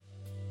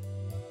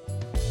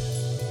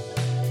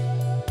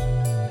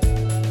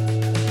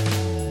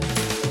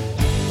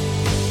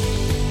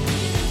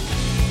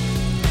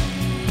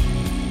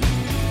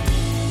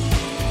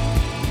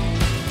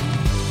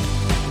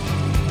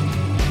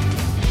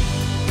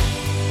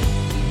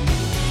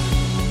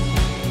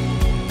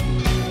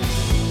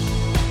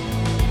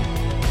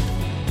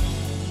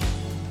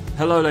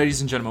Hello, ladies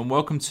and gentlemen.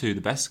 Welcome to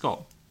the Best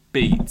Scott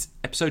Beat,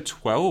 episode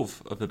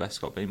 12 of the Best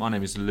Scott Beat. My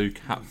name is Luke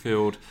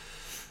Hatfield,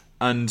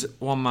 and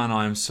one man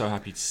I am so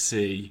happy to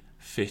see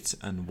fit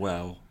and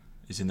well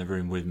is in the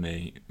room with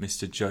me,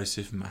 Mr.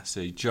 Joseph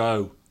Massey.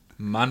 Joe,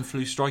 man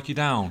flu strike you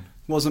down?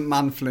 Wasn't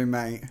man flu,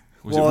 mate.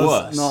 Was it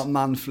worse? Not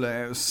man flu.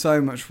 It was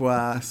so much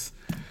worse.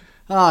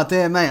 Oh,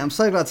 dear, mate. I'm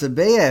so glad to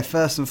be here,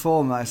 first and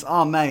foremost.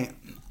 Oh, mate,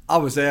 I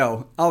was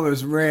ill. I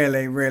was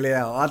really, really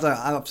ill.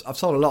 I've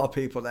told a lot of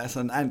people this,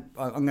 and I'm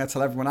going to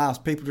tell everyone else.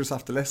 People just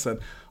have to listen.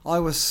 I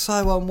was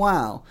so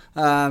unwell.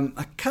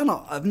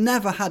 I've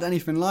never had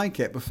anything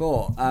like it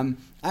before. I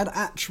had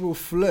actual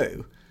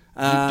flu.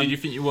 Did you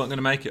think you weren't going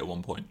to make it at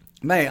one point?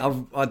 Mate,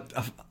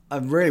 I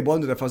really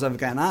wondered if I was ever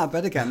getting out of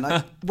bed again.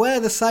 Like, where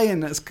the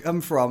saying that's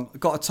come from,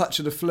 got a touch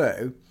of the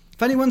flu.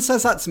 If anyone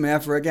says that to me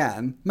ever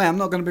again, mate, I'm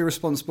not going to be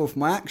responsible for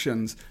my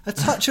actions. A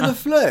touch of the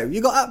flu. You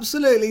got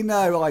absolutely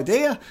no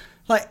idea.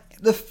 Like,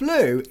 the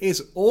flu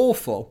is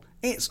awful.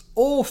 It's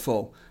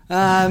awful.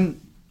 I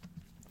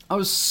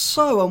was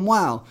so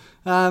unwell.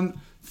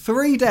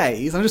 3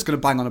 days. I'm just going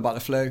to bang on about the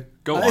flu.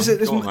 Go on,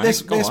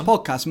 This mate.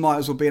 podcast might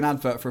as well be an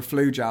advert for a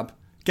flu jab.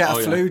 Get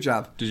a flu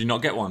jab. Did you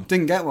not get one?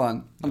 Didn't get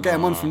one. I'm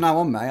getting one from now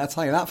on, mate. I'll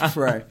tell you that for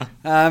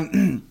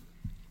free.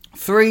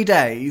 3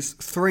 days,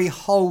 3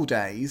 whole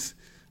days,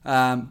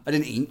 I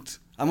didn't eat.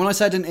 And when I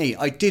say I didn't eat,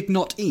 I did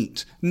not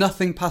eat.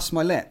 Nothing passed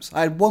my lips.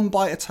 I had one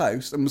bite of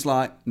toast and was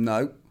like,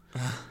 no.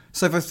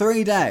 So for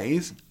 3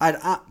 days, I had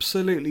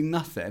absolutely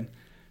nothing.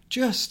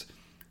 Just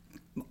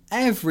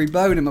every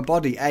bone in my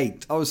body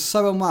ached. I was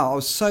so unwell. I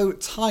was so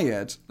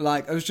tired.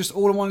 Like, I was just,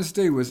 all I wanted to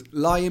do was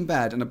lie in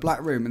bed in a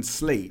black room and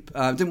sleep.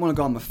 Didn't want to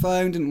go on my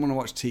phone, didn't want to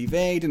watch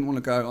TV, didn't want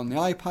to go on the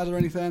iPad or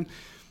anything.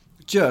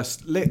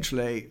 Just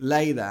literally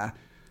lay there.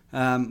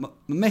 My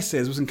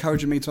missus was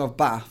encouraging me to have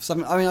baths. I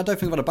don't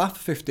think I've had a bath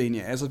for 15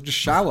 years. I've just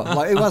showered.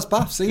 Like, who has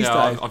baths these days?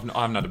 I haven't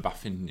had a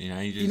bath in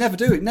ages. You never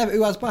do it.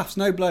 Who has baths?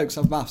 No blokes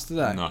have baths, do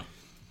they? No.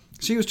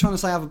 She was trying to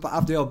say have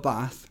the odd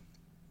bath,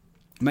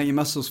 make your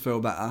muscles feel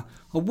better.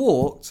 I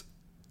walked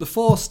the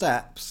 4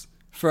 steps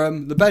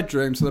from the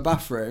bedroom to the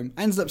bathroom,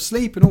 ended up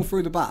sleeping all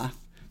through the bath.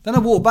 Then I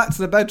walked back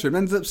to the bedroom,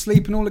 ended up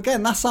sleeping all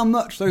again. That's how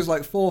much those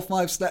 4 or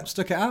 5 steps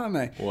took it out of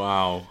me.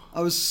 Wow.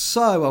 I was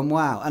so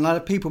unwell. And I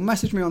had people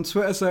message me on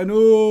Twitter saying,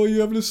 oh,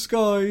 you having a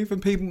skive?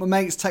 And my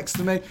mates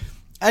texted me.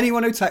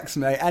 Anyone who texted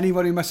me,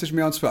 anyone who messaged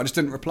me on Twitter, I just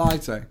didn't reply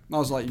to. I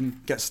was like, you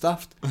can get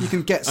stuffed. You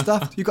can get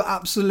stuffed. You've got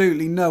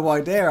absolutely no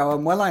idea how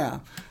unwell I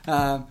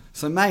am.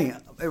 So, mate,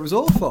 it was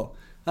awful.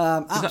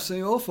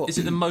 Absolutely awful. Is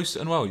it the most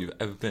unwell you've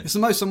ever been? It's the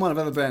most unwell I've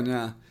ever been,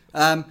 yeah.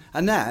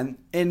 And then,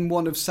 in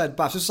one of said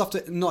baths, just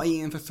after not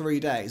eating for 3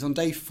 days, on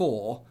day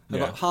 4,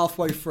 about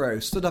halfway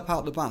through, stood up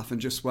out the bath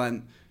and just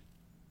went,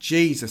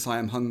 Jesus, I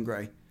am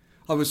hungry.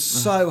 I was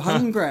so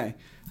hungry.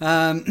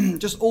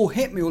 Just all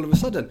hit me all of a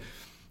sudden.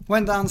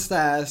 Went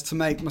downstairs to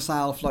make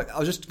myself, I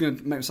was just going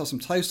to make myself some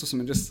toast or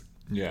something, just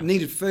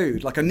needed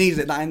food. I needed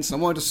it that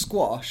instant. I wanted a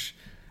squash,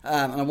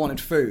 and I wanted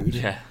food.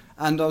 Yeah.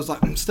 And I was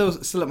like, I'm still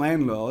at my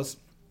in-laws,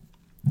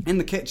 in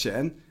the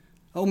kitchen,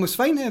 I almost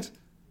fainted.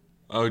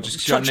 Oh,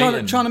 just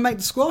trying to make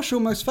the squash,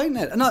 almost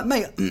fainted. And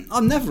mate,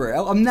 I'm never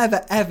ill. I'm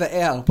never ever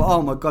ill. But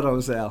oh my god, I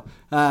was ill.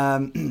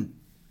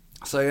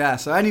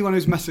 So anyone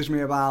who's messaged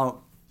me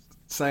about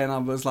saying I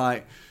was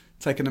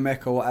taking a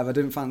mick or whatever,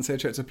 didn't fancy a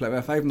trip to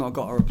Plymouth, I've not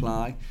got a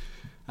reply.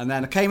 And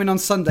then I came in on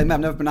Sunday. Mate, I've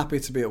never been happy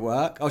to be at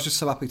work. I was just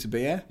so happy to be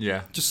here.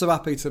 Yeah. Just so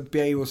happy to be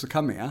able to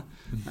come here.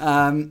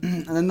 And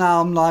then now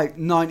I'm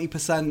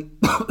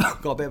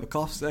 90%. Got a bit of a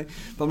cough, see,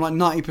 but I'm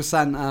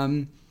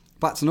 90%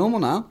 back to normal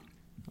now.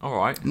 All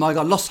right. My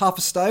God, lost half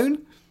a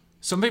stone.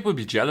 Some people would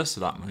be jealous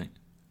of that, mate.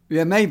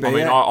 Yeah, maybe. I mean,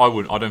 yeah. I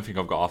wouldn't. I don't think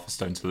I've got half a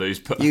stone to lose.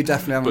 But you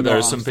definitely haven't. But there got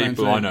are some half a stone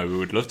people to I lose. know who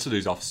would love to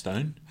lose half a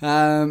stone.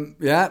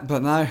 Yeah,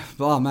 but no.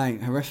 Oh,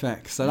 mate,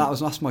 horrific. So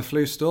that's my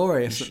flu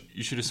story.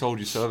 You should have sold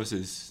your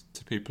services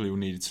to people who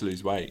needed to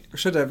lose weight.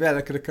 Should have. Yeah,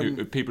 they could have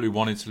come. People who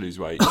wanted to lose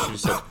weight. You should have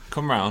said,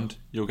 "Come round.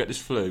 You'll get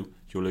this flu.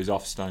 You'll lose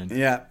half a stone."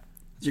 Yeah.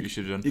 You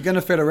should have done. You're going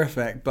to feel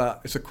horrific,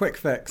 but it's a quick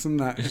fix,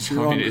 isn't it? If you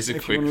want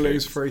to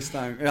lose 3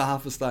 stone,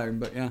 half a stone,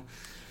 but yeah.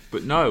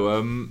 But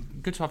no,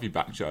 good to have you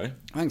back, Joe.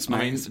 Thanks, mate.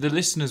 I mean, the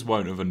listeners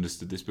won't have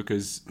understood this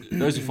because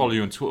those who follow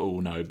you on Twitter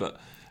will know, but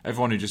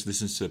everyone who just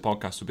listens to the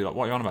podcast will be like,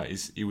 what are you on about?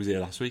 He was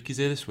here last week, he's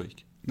here this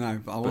week. No,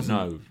 but I wasn't.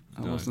 But no,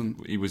 I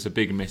wasn't. He was a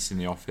big miss in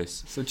the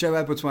office. So Joe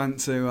Edwards went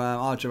to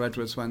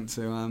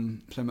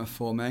Plymouth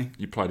for me.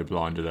 You played a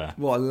blinder there.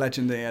 What a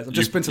legend he is. I've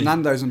just been to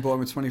Nando's and bought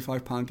him a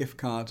 £25 gift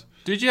card.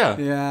 Did you?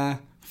 Yeah.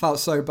 Felt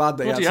so bad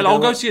that I'll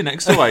go to your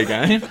next away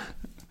game.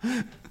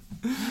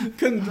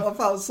 I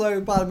felt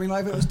so bad. I mean,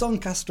 if it was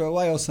Doncaster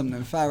away or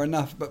something, fair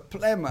enough. But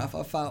Plymouth,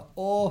 I felt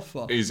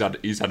awful. He's had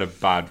a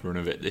bad run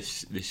of it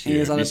this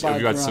year. Have you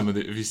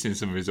seen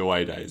some of his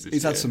away days?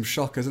 He's had some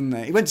shockers, hasn't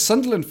he? He went to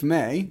Sunderland for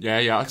me.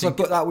 Yeah. Because I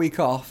booked that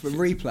week off, the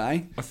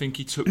replay. I think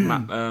he took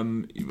Matt.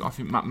 I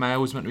think Matt Mayer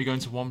was meant to be going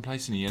to one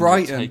place, and he ended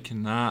Brighton. up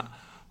taking that.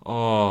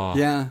 Oh,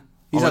 yeah.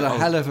 He's had a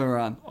hell of a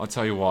run. I'll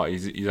tell you what,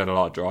 he's had a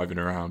lot of driving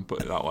around,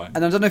 put it that way.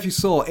 And I don't know if you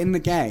saw in the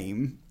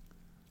game.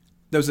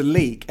 there was a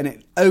leak and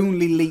it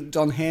only leaked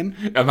on him.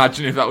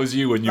 Imagine if that was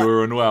you when you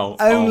were unwell.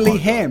 Only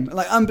him. God.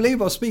 Like,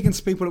 unbelievable. I was speaking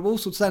to people at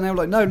Walsall today and they were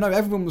like, no,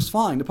 everyone was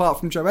fine apart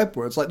from Joe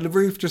Edwards. Like, the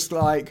roof just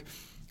like,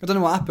 I don't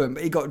know what happened,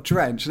 but he got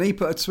drenched and he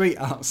put a tweet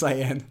out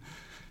saying,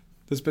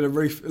 there's been a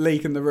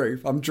leak in the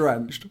roof. I'm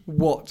drenched.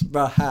 What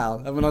the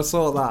hell? And when I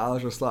saw that, I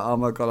was just like, oh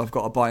my God, I've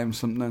got to buy him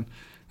something.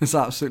 It's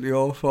absolutely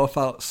awful. I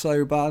felt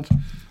so bad.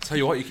 Tell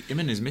you what, him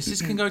and his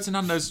missus can go to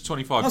Nando's for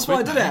 25 That's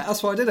quid.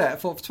 That's why I did it.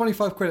 For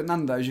 25 quid at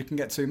Nando's, you can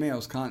get 2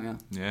 meals, can't you?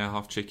 Yeah,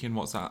 half chicken.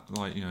 What's that?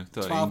 Like,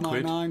 13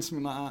 quid? $12.99,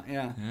 something like that,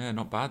 yeah. Yeah,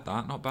 not bad,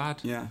 that. Not bad.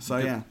 Yeah,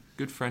 so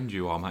Good friend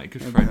you are, mate.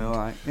 Good He'll friend. Be all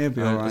right. He'll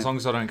be all right. As long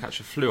as I don't catch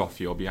a flu off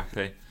you, I'll be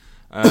happy.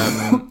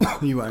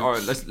 You won't. All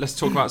right, let's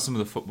talk about some of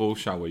the football,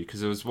 shall we?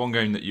 Because there was one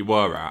game that you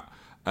were at,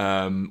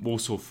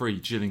 Walsall 3,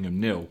 Gillingham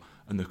 0,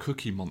 and the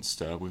Cookie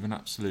Monster with an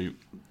absolute...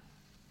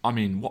 I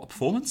mean, what a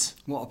performance!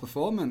 What a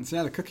performance!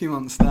 Yeah, the Cookie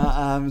Monster,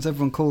 as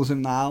everyone calls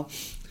him now.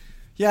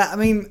 Yeah, I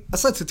mean, I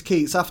said to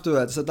Keats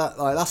afterwards that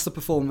that's the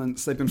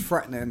performance they've been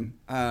threatening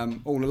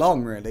all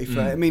along, really.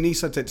 I mean, he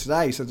said it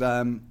today. He said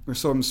we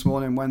saw him this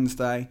morning,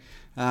 Wednesday.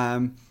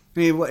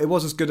 It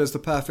was as good as the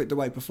perfect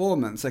away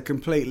performance. They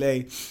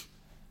completely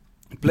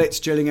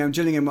blitzed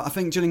Gillingham. I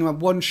think Gillingham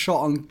had one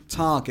shot on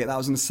target. That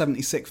was in the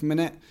 76th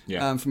minute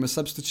from a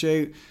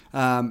substitute.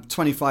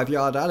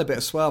 25-yarder. Had a bit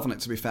of swerve on it,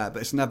 to be fair,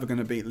 but it's never going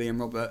to beat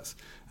Liam Roberts.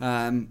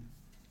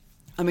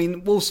 I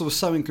mean, Walsall was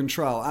so in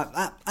control.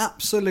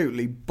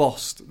 Absolutely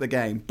bossed the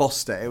game.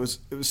 Bossed it. It was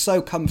so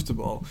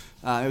comfortable.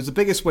 It was the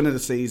biggest win of the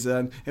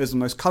season. It was the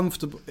most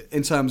comfortable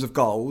in terms of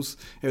goals.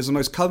 It was the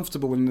most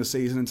comfortable win of the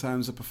season in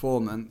terms of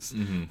performance.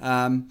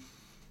 Mm-hmm.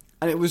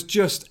 And it was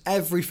just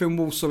everything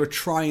Walsall are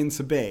trying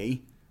to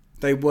be,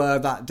 they were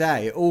that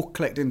day. It all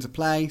clicked into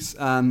place.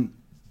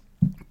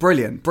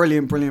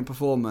 Brilliant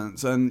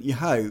performance. And you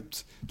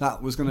hoped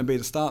that was going to be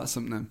the start of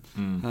something.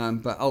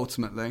 But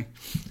ultimately,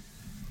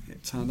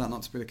 it turned out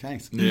not to be the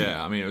case.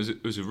 Yeah, I mean,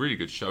 it was a really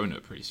good showing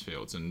at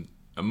Priestfields and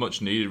a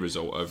much needed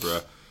result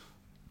over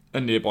a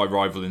nearby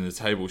rival in the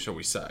table, shall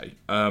we say.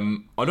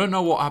 I don't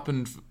know what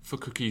happened for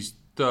Cookie's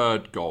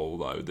third goal,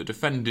 though. The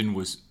defending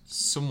was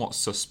somewhat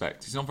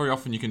suspect. It's not very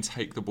often you can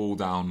take the ball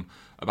down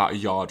about a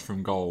yard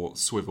from goal,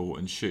 swivel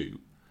and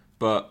shoot.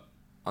 But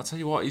I'll tell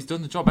you what, he's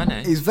done the job,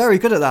 hasn't he? He's very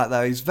good at that,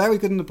 though. He's very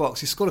good in the box.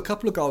 He's scored a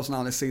couple of goals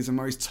now this season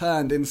where he's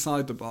turned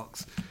inside the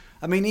box.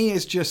 I mean, he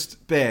has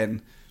just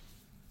been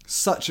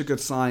such a good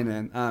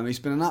signing. He's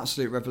been an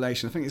absolute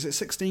revelation. I think, is it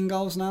 16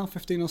 goals now?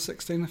 15 or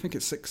 16? I think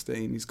it's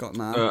 16 he's got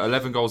now.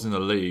 11 goals in the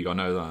league, I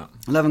know that.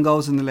 11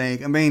 goals in the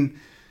league. I mean,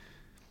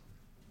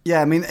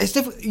 yeah, I mean, it's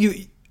different.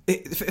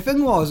 The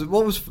thing was,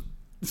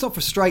 it's not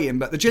frustrating,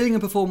 but the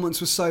Gillingham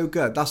performance was so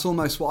good. That's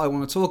almost what I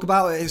want to talk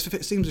about. It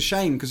seems a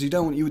shame because you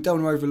don't want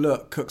to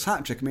overlook Cook's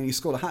hat-trick. I mean, he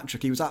scored a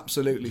hat-trick. He was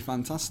absolutely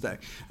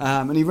fantastic.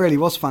 And he really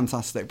was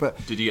fantastic.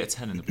 But did he get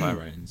 10 in the player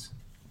ratings?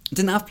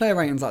 Didn't have player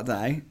ratings that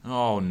day.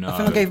 Oh, no. I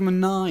think I gave him a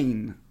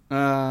 9.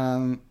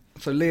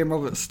 So Liam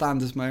Roberts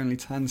stands as my only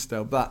 10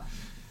 still. But,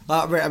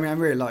 I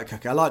really like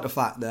Cookie. I like the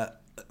fact that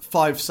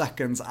 5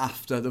 seconds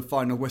after the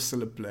final whistle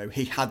had blew,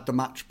 he had the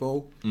match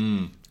ball.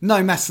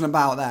 No messing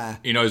about there.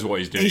 He knows what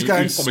he's doing. He's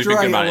going probably straight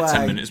thinking about away. it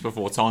 10 minutes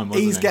before time,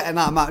 wasn't He's getting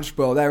that match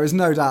ball. There is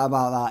no doubt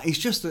about that. He's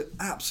just an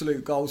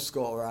absolute goal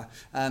scorer.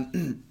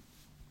 And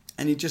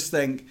you just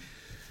think,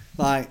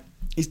 like,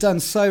 he's done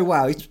so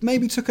well. He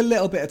maybe took a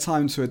little bit of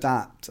time to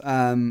adapt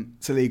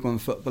to League One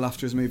football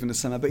after his move in the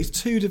summer, but he's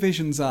 2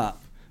 divisions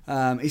up.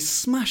 He's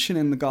smashing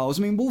in the goals.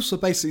 I mean, Walsall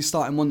basically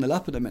starting 1-0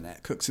 up at the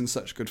minute. Cook's in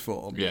such good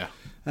form. Yeah.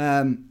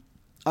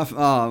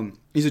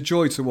 He's a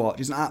joy to watch.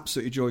 He's an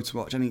absolute joy to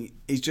watch, and he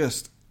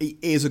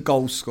is a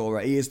goal scorer.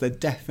 He is the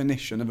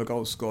definition of a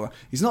goal scorer.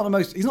 He's not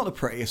the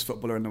prettiest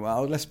footballer in the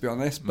world, let's be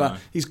honest, but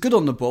he's good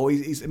on the ball.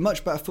 He's a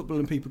much better footballer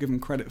than people give him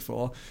credit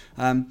for.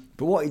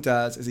 But what he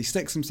does is he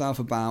sticks himself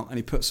about and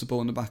he puts the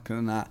ball in the back of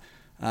the net.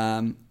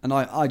 And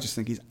I just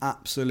think he's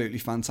absolutely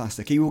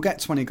fantastic. He will get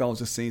 20 goals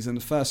this season,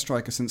 the first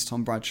striker since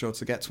Tom Bradshaw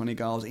to get 20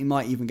 goals. He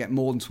might even get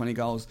more than 20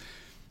 goals.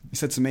 He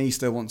said to me he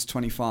still wants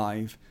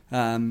 25.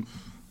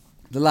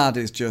 The lad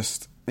is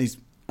just, he's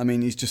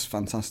just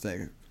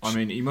fantastic. I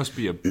mean, he must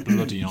be a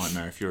bloody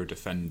nightmare if you're a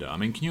defender. I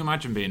mean, can you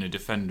imagine being a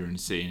defender and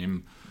seeing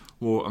him?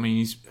 Well, I mean,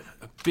 he's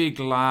a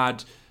big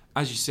lad.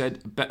 As you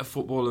said, a better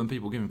footballer than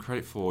people give him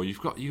credit for. You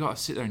got to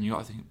sit there and you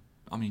got to think,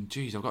 I mean,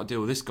 geez, I've got to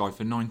deal with this guy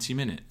for 90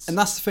 minutes. And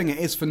that's the thing, it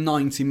is for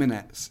 90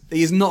 minutes.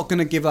 He's not going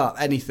to give up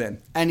anything.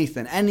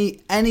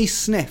 Any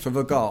sniff of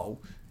a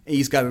goal,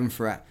 he's going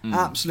for it.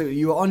 Absolutely.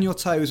 You are on your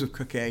toes with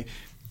Cookie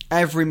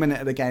every minute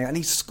of the game, and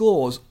he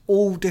scores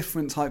all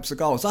different types of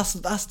goals.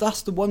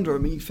 That's the wonder. I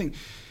mean, you think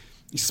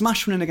he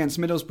smashed one in against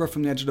Middlesbrough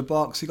from the edge of the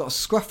box. He got a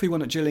scruffy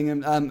one at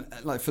Gillingham,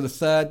 like for the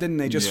third, didn't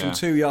he? Just from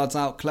 2 yards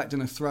out,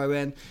 collecting a throw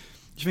in.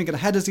 You think of the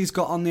headers he's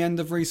got on the end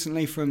of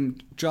recently from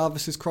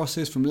Jarvis's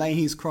crosses, from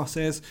Leahy's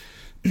crosses.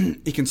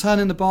 He can turn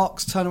in the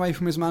box, turn away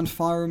from his man,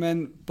 fire him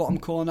in, bottom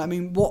corner. I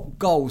mean, what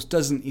goals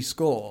doesn't he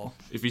score?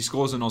 If he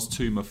scores an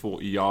Oztuma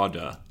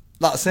 40-yarder,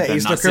 that's it.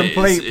 He's the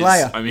complete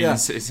player. I mean,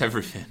 it's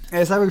everything.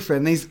 It's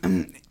everything.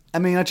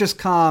 I just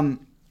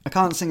can't. I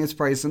can't sing his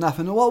praise enough.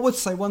 And what I would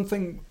say, one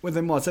thing with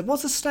him was, there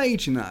was a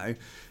stage, at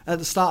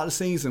the start of the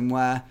season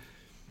where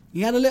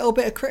he had a little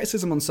bit of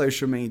criticism on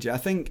social media. I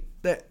think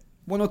that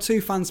one or two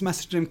fans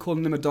messaged him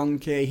calling him a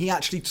donkey. He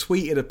actually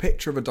tweeted a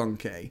picture of a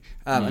donkey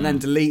and then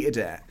deleted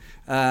it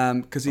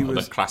because he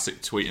was... The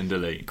classic tweet and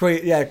delete.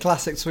 Yeah,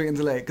 classic tweet and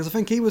delete. Because I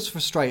think he was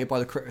frustrated by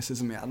the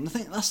criticism he had. And I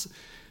think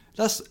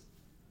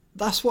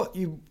that's what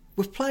you...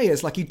 With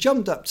players, like, he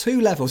jumped up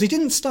 2 levels. He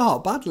didn't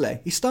start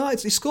badly. He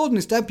scored in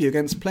his debut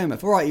against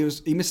Plymouth. All right,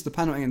 he missed the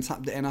penalty and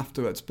tapped it in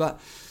afterwards, but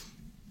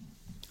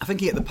I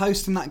think he hit the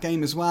post in that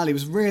game as well. He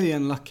was really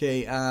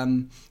unlucky at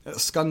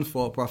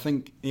Scunthorpe, where I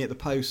think he hit the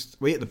post.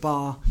 Well, he hit the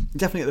bar.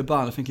 Definitely hit the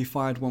bar, and I think he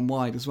fired one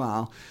wide as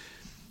well.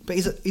 But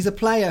he's a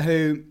player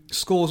who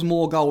scores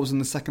more goals in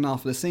the second half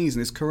of the season.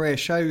 His career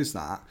shows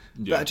that.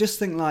 Yeah. But I just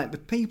think, like, the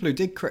people who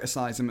did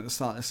criticise him at the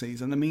start of the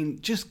season, I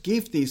mean, just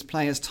give these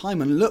players time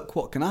and look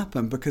what can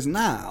happen. Because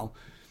now,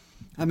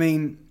 I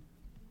mean,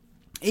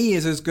 he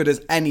is as good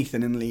as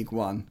anything in League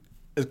One.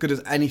 As good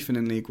as anything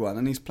in League One.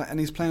 And he's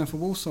playing for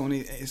Walsall, and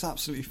it's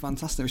absolutely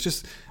fantastic. It's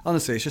just,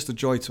 honestly, it's just a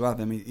joy to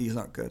have him. He's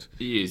that good.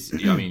 He is.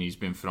 I mean, he's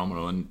been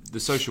phenomenal. And the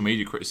social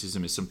media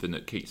criticism is something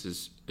that Keats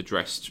has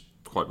addressed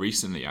quite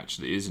recently,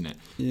 actually, isn't it?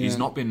 Yeah. He's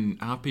not been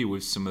happy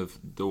with some of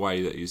the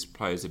way that his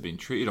players have been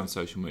treated on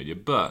social media,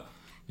 but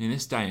in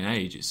this day and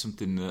age, it's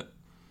something that,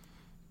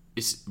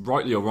 it's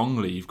rightly or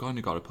wrongly, you've kind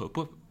of got to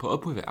put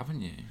up with it,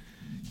 haven't you?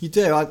 You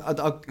do.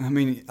 I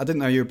mean, I didn't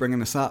know you were bringing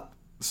this up,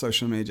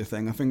 social media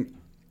thing. I think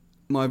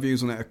my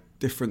views on it are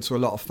different to a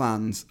lot of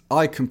fans.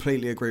 I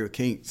completely agree with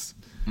Keats.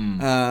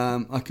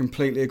 I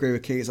completely agree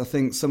with Keats. I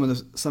think some of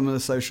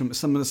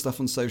the stuff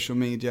on social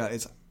media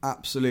is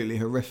absolutely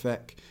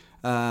horrific.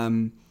 I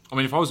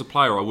mean, if I was a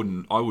player, I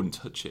wouldn't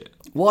touch it.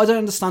 What I don't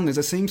understand is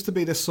there seems to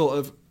be this sort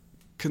of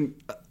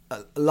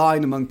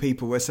line among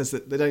people where it says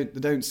that they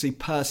don't see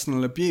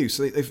personal abuse.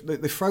 So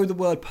they throw the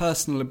word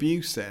personal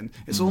abuse in.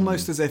 It's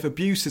almost as if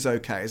abuse is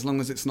okay as long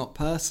as it's not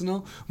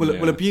personal.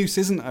 Well, abuse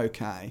isn't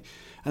okay.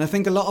 And I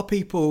think a lot of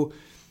people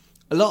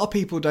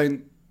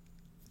don't.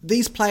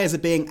 These players are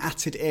being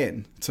atted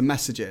in to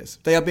messages.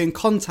 They are being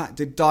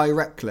contacted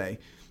directly.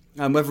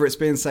 Whether it's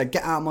being said,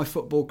 get out of my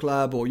football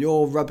club, or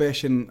you're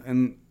rubbish in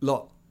a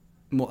lot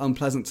more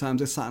unpleasant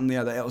terms, this, that and the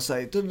other. It'll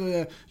say,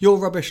 you're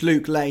rubbish,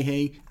 Luke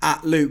Leahy,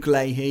 at Luke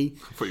Leahy.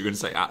 I thought you were going to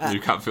say at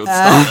Luke Hatfield.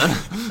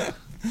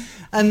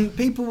 And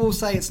people will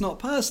say it's not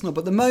personal,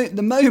 but the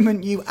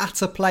moment you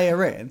at a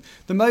player in,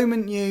 the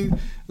moment you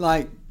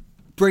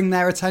bring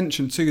their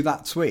attention to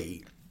that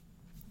tweet,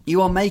 you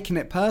are making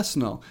it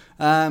personal.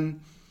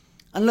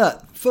 And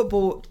look,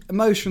 football,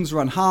 emotions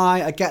run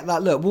high. I get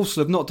that. Look,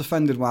 Walsall have not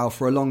defended well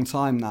for a long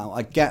time now.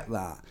 I get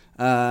that.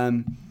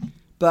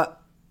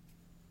 But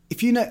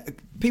if you know,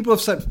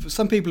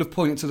 some people have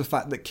pointed to the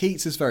fact that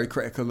Keats is very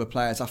critical of the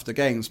players after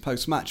games,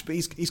 post-match, but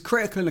he's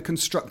critical in a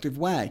constructive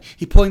way.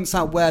 He points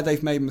out where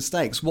they've made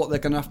mistakes, what they're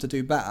going to have to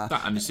do better.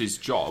 And it's his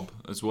job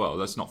as well.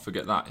 Let's not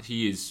forget that.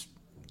 He is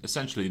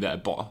essentially their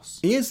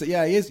boss. He is. You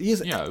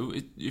know,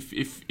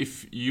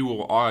 if you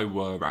or I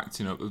were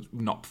acting up,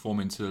 not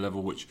performing to the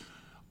level which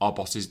our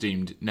bosses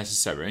deemed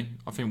necessary,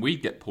 I think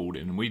we'd get pulled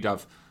in and we'd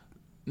have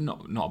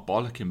not a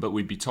bollocking, but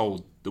we'd be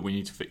told that we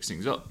need to fix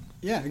things up.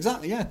 Yeah,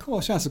 exactly. Yeah, of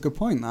course. Yeah, that's a good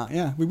point. That.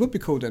 Yeah, we would be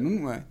called in,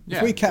 wouldn't we?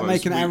 If we kept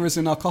making errors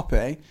in our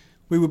copy,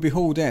 we would be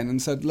hauled in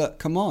and said, "Look,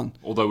 come on."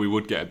 Although we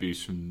would get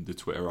abuse from the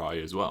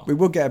Twitterati as well. We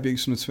would get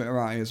abuse from the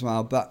Twitterati as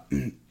well, but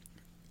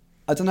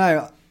I don't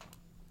know.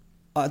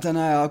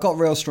 I got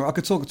real strong.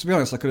 To be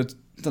honest, I could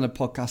have done a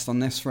podcast on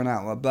this for an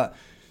hour, but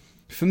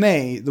for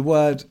me, the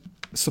word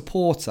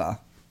supporter.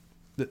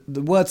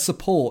 The word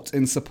support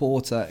in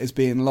supporter is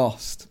being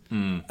lost.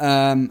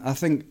 I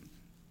think.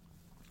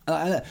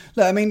 Look,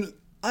 I mean,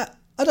 I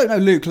don't know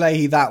Luke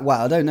Leahy that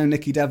well. I don't know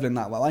Nicky Devlin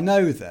that well. I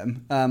know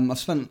them. I've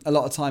spent a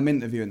lot of time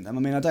interviewing them.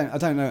 I mean, I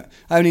don't know.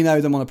 I only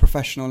know them on a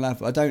professional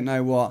level. I don't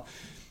know what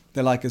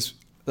they're like I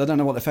don't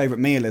know what their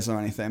favourite meal is or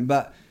anything.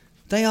 But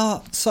they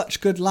are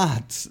such good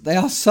lads.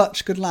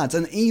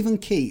 And even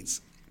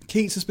Keats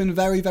has been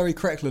very, very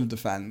critical of the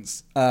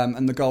defence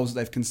and the goals that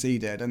they've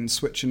conceded and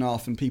switching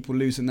off and people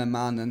losing their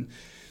man. And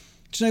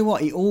do you know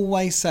what? He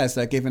always says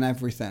they're giving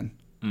everything.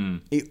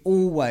 He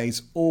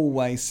always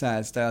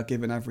says they are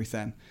giving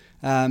everything.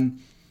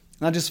 And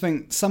I just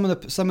think some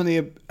of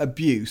the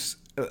abuse,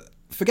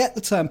 forget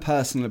the term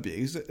personal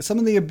abuse, some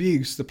of the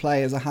abuse the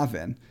players are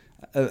having,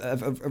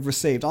 have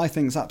received, I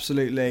think is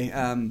absolutely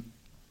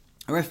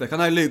horrific. I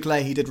know Luke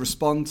Leahy did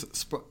respond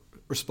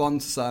to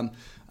some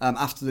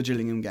after the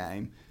Gillingham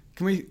game.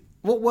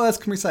 What words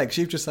can we say? Because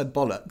you've just said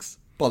bollocks.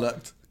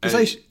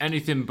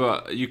 Anything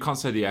but, you can't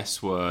say the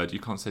S word, you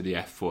can't say the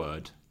F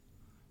word.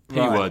 P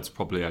word's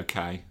probably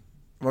okay.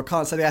 Well, I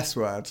can't say the S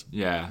word.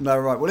 Yeah. No,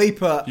 right. Well, he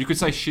put... You could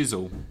say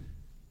shizzle.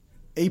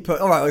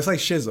 All right, I'll say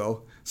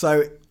shizzle.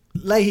 So,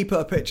 Leahy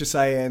put a picture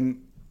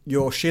saying,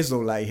 "You're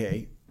shizzle,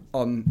 Leahy,"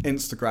 on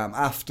Instagram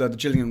after the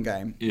Gillingham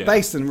game,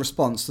 based in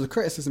response to the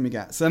criticism he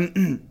gets.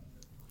 And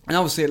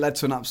obviously it led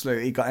to an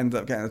absolute... He ended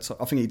up getting...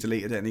 I think he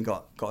deleted it and he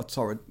got a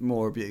torrid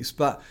more abuse.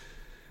 But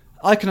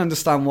I can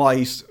understand why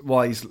he's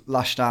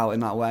lashed out in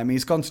that way. I mean,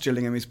 he's gone to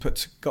Gillingham, he's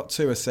got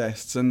 2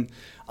 assists, and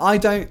I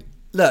don't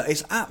look.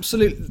 It's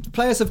absolute.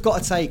 Players have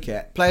got to take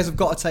it. Players have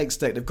got to take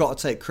stick. They've got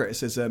to take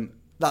criticism.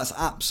 That's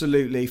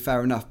absolutely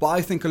fair enough. But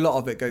I think a lot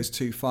of it goes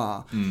too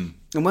far. And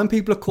when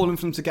people are calling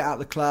for them to get out of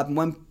the club, and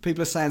when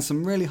people are saying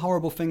some really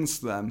horrible things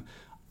to them,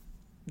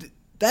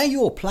 they're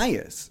your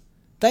players.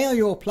 They are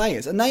your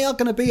players, and they are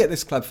going to be at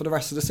this club for the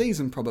rest of the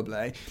season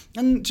probably.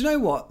 And do you know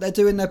what? They're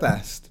doing their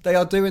best. They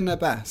are doing their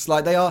best.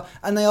 Like they are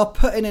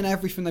putting in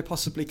everything they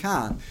possibly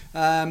can.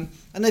 And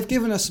they've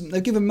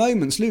given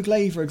moments. Luke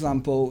Leahy, for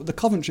example, the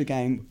Coventry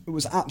game, it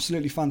was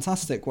absolutely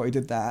fantastic what he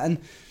did there, and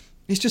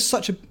he's just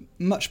such a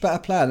much better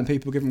player than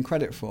people give him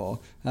credit for.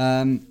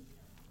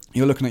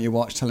 You're looking at your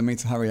watch, telling me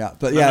to hurry up.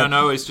 But yeah,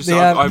 no. It's just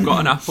I've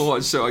got an Apple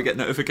Watch, so I get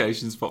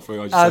notifications pop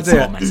through. I just had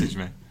someone message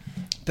me.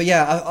 But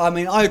yeah, I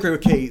mean, I agree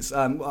with Keats.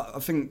 I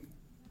think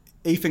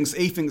he thinks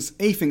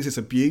it's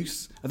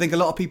abuse. I think a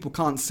lot of people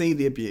can't see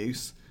the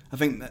abuse. I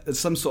think there's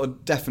some sort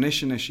of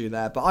definition issue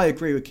there. But I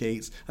agree with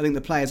Keats. I think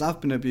the players have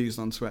been abused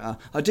on Twitter.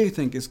 I do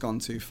think it's gone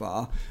too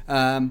far.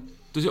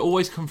 Does it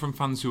always come from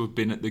fans who have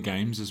been at the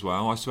games as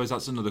well? I suppose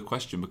that's another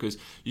question, because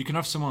you can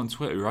have someone on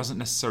Twitter who hasn't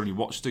necessarily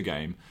watched a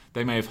game.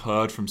 They may have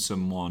heard from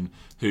someone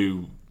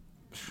who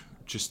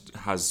just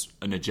has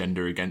an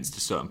agenda against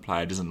a certain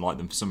player, doesn't like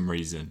them for some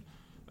reason,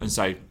 and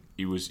say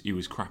he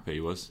was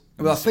crappy. Well,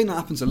 I think that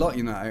happens a lot.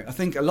 I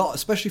think a lot,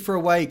 especially for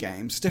away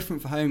games. It's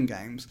different for home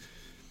games.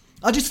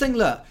 I just think,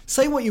 look,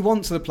 say what you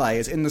want to the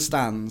players in the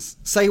stands.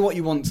 Say what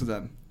you want to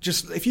them.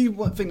 Just if you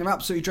think they're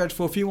absolutely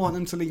dreadful, if you want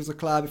them to leave the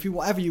club, if you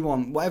whatever you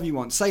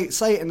want, say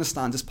it in the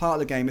stands. It's part of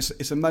the game.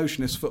 It's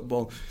emotion. It's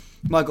football.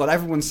 My God,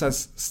 everyone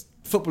says.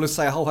 Footballers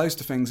say a whole host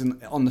of things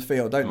on the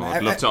field, don't they?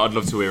 I'd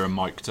love to hear them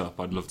mic'd up.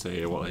 I'd love to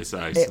hear what they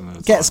say.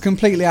 It gets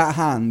completely out of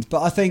hand.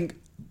 But I think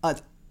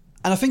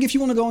if you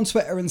want to go on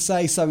Twitter and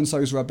say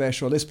so-and-so's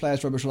rubbish, or this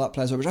player's rubbish, or that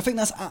player's rubbish, I think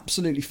that's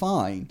absolutely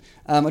fine.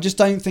 I just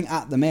don't think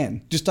at them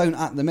in. Just don't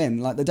at them in.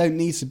 Like, they don't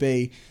need to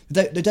be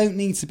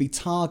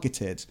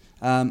targeted.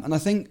 And I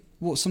think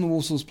what some of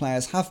Walsall's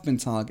players have been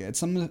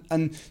targeted.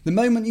 And the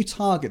moment you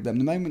target them,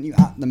 the moment you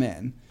at them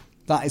in,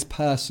 that is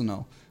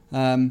personal.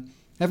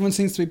 Everyone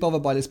seems to be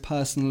bothered by this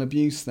personal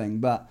abuse thing.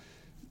 But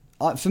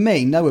for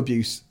me, no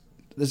abuse.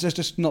 There's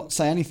just not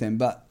say anything,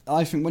 but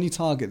I think when you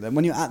target them,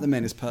 when you at them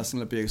in, is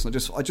personal abuse.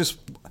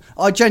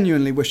 I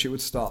genuinely wish it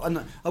would stop,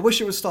 and I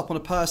wish it would stop on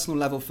a personal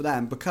level for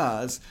them,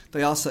 because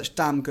they are such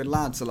damn good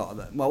lads. A lot of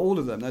them, well, all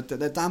of them,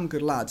 they're damn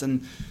good lads,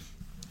 and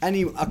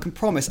I can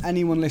promise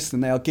anyone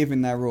listening, they are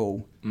giving their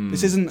all.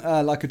 This isn't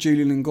like a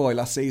Julian Ngoy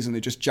last season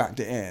who just jacked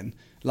it in.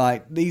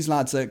 Like, these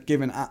lads are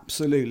giving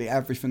absolutely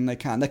everything they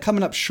can. They're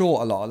coming up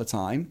short a lot of the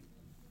time,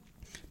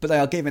 but they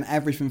are giving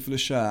everything for the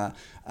shirt.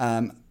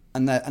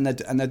 And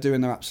they're doing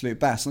their absolute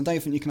best. And I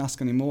don't think you can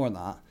ask any more of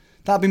that.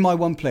 That'd be my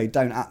one plea.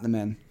 Don't at them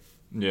in.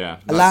 Yeah.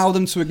 Allow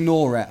them to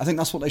ignore it. I think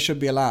that's what they should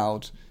be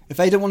allowed. If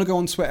they don't want to go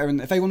on Twitter,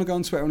 and if they want to go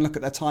on Twitter and look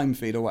at their time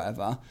feed or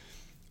whatever,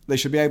 they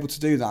should be able to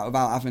do that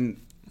without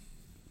having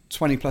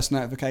 20 plus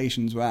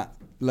notifications where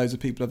loads of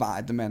people have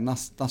added them in.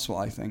 That's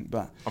what I think.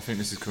 But I think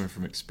this is coming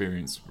from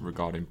experience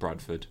regarding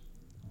Bradford.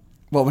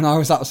 Well, when I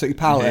was absolutely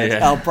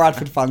powdered,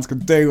 Bradford fans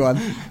could do one.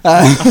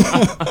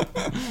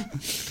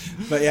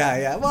 But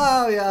yeah.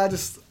 Well, yeah.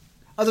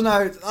 I don't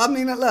know. I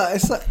mean, look, I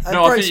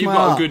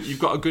think you've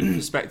got a good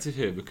perspective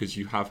here, because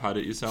you have had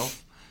it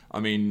yourself. I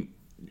mean,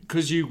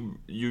 because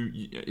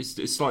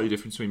it's slightly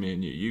different between me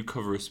and you. You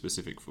cover a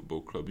specific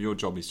football club. Your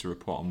job is to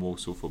report on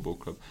Walsall Football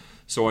Club.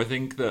 So I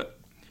think that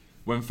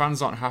when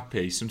fans aren't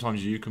happy,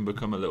 sometimes you can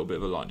become a little bit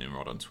of a lightning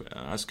rod on Twitter,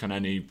 as can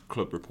any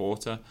club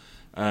reporter.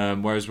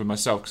 Whereas with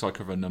myself, because I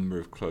cover a number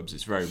of clubs,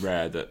 it's very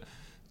rare that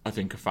I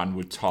think a fan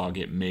would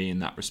target me in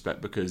that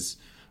respect, because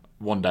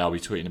one day I'll be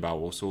tweeting about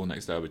Walsall,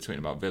 next day I'll be tweeting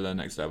about Villa,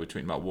 next day I'll be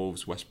tweeting about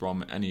Wolves, West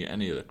Brom, any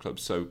other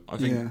clubs. So I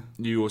think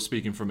you are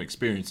speaking from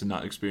experience, and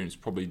that experience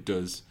probably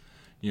does,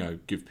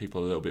 give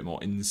people a little bit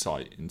more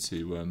insight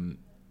into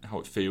how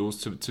it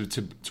feels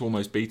to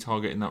almost be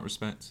target in that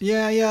respect.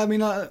 Yeah. I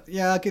mean, I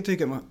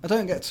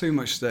don't get too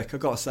much stick, I've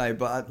got to say,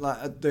 but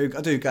I do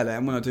get it,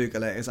 and when I do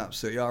get it, it's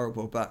absolutely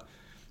horrible. But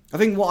I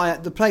think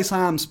the place I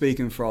am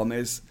speaking from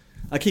is,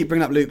 I keep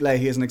bringing up Luke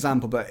Leahy as an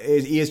example, but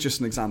he is just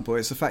an example.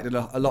 It's affected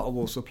a lot of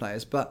Walsall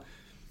players, but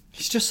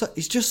he's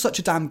just such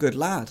a damn good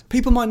lad.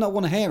 People might not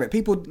want to hear it.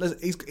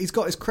 He's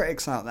got his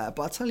critics out there,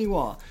 but I tell you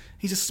what,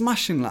 he's a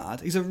smashing lad.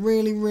 He's a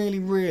really, really,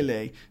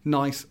 really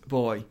nice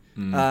boy,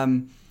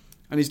 and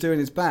he's doing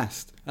his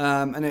best.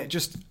 And it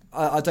just,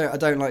 I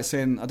don't like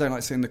seeing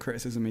the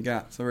criticism he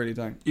gets. I really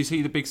don't. Is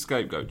he the big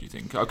scapegoat, do you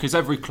think? Because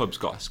every club's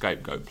got a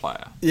scapegoat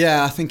player.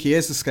 Yeah, I think he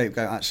is the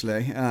scapegoat.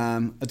 Actually,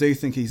 I do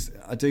think he is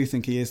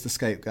the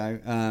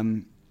scapegoat.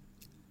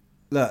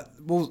 Look,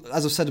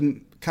 as I've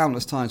said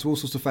countless times,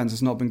 Walsall's defence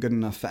has not been good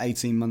enough for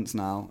 18 months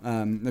now.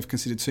 They've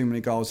conceded too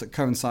many goals. It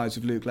coincides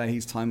with Luke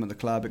Leahy's time at the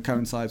club. It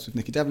coincides with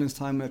Nicky Devlin's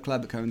time at the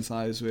club. It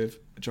coincides with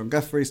John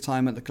Guthrie's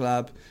time at the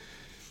club.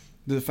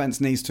 The defence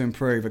needs to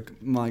improve.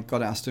 My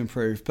God, it has to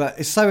improve. But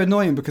it's so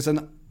annoying because,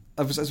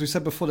 as we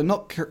said before,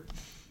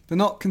 they're they're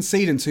not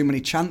conceding too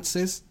many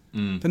chances.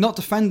 They're not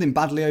defending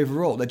badly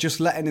overall. They're just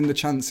letting in the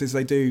chances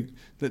they do.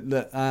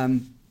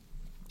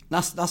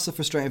 That's the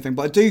frustrating thing.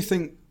 But I do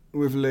think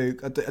with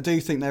Luke, I do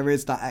think there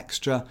is that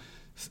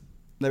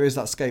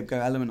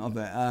scapegoat element of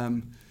it.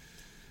 And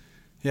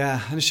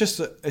it's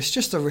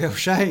just a real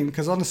shame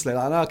because honestly,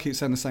 I know I keep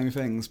saying the same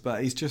things,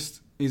 but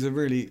he's a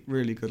really,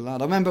 really good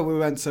lad. I remember we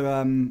went to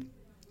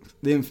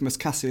the infamous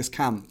Cassius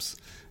Camps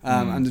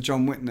under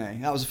John Whitney.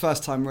 That was the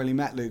first time I really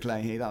met Luke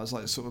Leahy. That was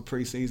like sort of a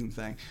pre-season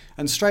thing,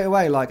 and straight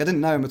away, like I didn't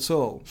know him at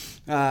all.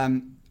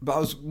 But I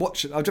was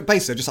watching. I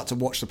basically just had to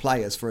watch the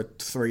players for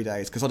 3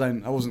 days because I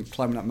wasn't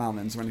climbing up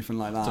mountains or anything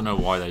like that. I don't know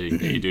why they didn't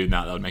get you doing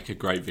that. That would make a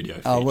great video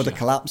feature. Oh, what a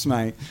collapse,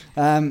 mate!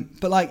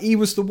 But like, he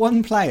was the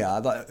one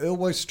player that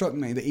always struck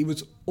me that he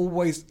was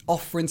always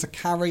offering to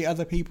carry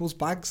other people's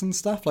bags and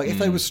stuff. Like if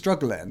they were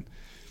struggling,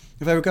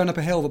 if they were going up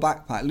a hill with a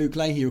backpack, Luke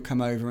Leahy would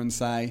come over and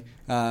say,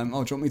 "Oh, do you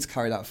want me to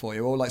carry that for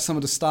you?" Or like some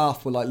of the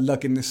staff were like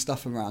lugging this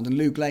stuff around, and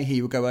Luke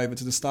Leahy would go over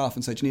to the staff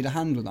and say, "Do you need a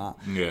hand with that?"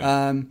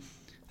 Yeah.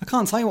 I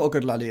can't tell you what a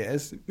good lad he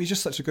is. He's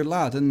just such a good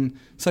lad. And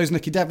so is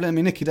Nicky Devlin. I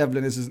mean, Nicky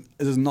Devlin is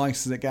as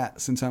nice as it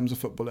gets in terms of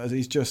footballers.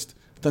 He's just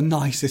the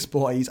nicest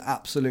boy. He's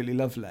absolutely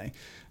lovely.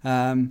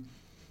 And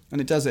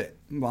it does it.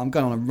 Well, I'm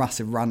going on a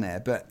massive rant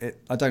here, but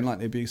I don't like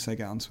the abuse they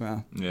get on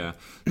Twitter. Yeah.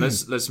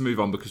 Let's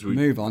move on because we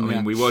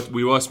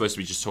were supposed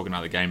to be just talking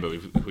about the game, but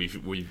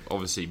we've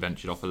obviously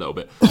ventured off a little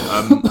bit.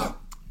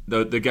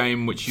 The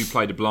game which you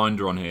played a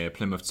blinder on here,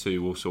 Plymouth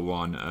 2, Walsall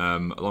 1,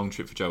 a long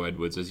trip for Joe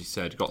Edwards, as you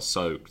said, got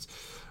soaked.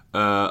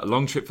 A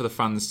long trip for the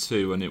fans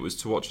too, and it was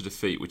to watch a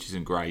defeat, which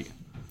isn't great.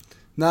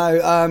 No,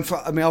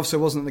 obviously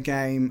I wasn't at the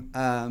game.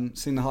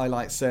 Seen the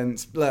highlights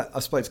since. Look,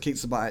 I spoke to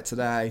Keats about it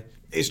today.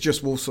 It's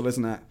just Walsall,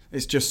 isn't it?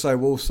 It's just so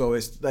Walsall.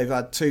 They've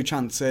had 2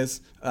 chances,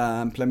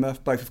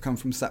 Plymouth. Both have come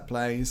from set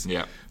plays.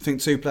 Yeah. I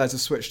think 2 players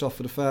have switched off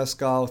for the first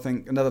goal. I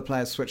think another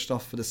player switched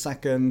off for the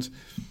second.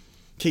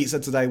 Keats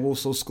said today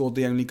Walsall scored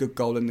the only good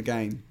goal in the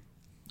game.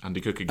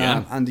 Andy Cook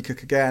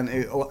again.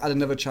 He had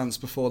another chance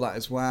before that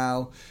as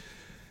well.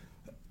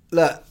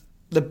 Look,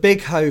 the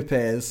big hope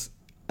is,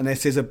 and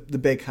this is the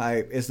big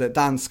hope, is that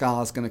Dan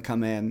Scarr's going to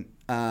come in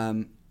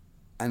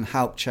and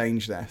help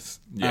change this.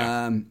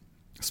 Yeah.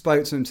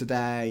 Spoke to him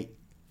today.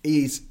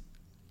 He's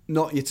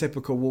not your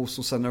typical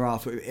Walsall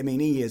centre-half. I mean,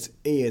 he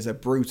is a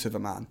brute of a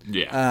man.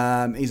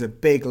 Yeah. He's a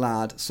big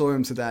lad. Saw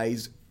him today.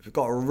 He's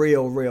got a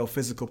real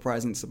physical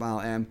presence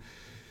about him.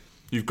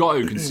 You've got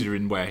to,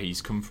 considering where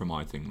he's come from,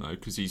 I think, though,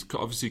 because he's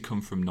obviously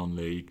come from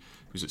non-league.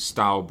 He was at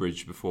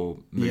Stourbridge before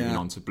moving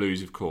on to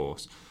Blues, of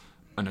course.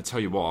 And I tell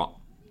you what,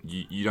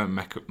 you don't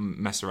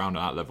mess around at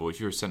that level. If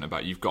you're a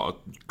centre-back, you've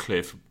got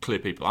to clear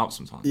people out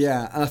sometimes.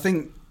 Yeah, and I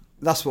think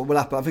that's what will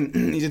happen. I think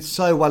he did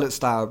so well at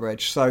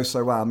Stourbridge, so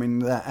well. I mean,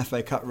 the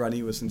FA Cup run,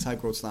 he was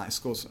integral to that. He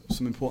scored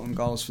some important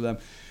goals for them.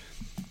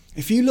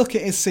 If you look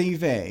at his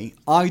CV,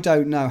 I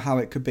don't know how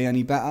it could be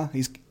any better.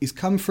 He's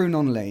come through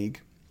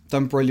non-league,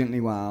 done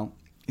brilliantly well.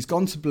 He's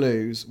gone to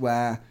Blues,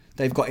 where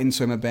they've got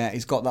into him a bit.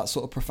 He's got that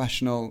sort of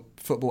professional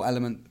football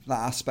element, that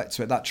aspect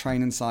to it, that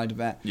training side of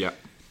it. Yeah.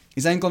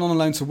 He's then gone on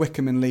loan to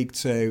Wycombe in League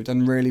 2,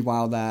 done really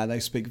well there.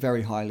 They speak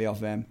very highly of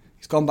him.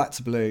 He's gone back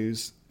to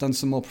Blues, done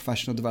some more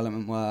professional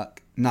development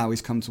work. Now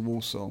he's come to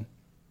Walsall.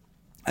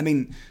 I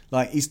mean,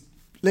 like, he's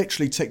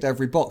literally ticked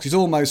every box. He's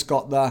almost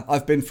got the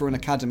I've been through an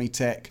academy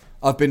tick,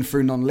 I've been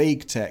through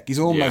non-league tick. He's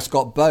almost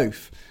got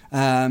both.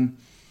 To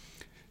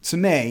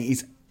me,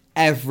 he's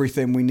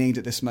everything we need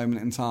at this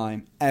moment in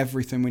time.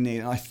 Everything we need.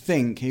 And I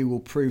think he will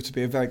prove to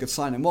be a very good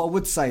signing. What I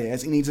would say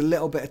is he needs a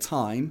little bit of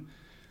time.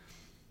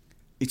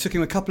 It took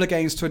him a couple of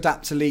games to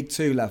adapt to League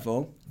 2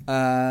 level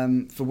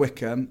for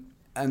Wycombe.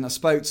 And I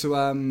spoke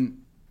to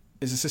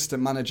his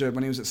assistant manager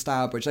when he was at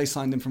Stourbridge. They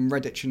signed him from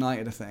Redditch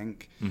United, I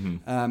think.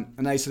 Mm-hmm.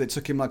 And they said it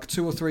took him like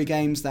 2 or 3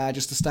 games there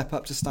just to step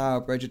up to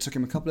Stourbridge. It took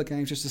him a couple of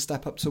games just to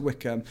step up to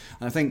Wycombe.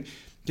 And I think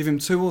give him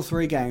 2 or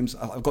 3 games.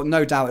 I've got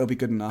no doubt it'll be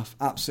good enough.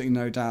 Absolutely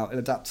no doubt. It'll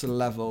adapt to the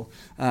level.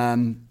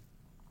 And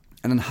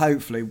then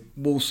hopefully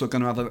Walsall are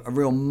going to have a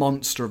real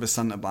monster of a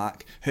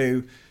centre-back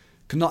who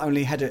can not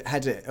only head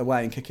it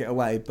away and kick it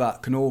away,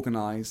 but can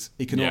organise.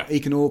 He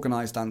can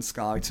organise Dan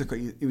Scarr.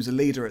 He was a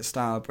leader at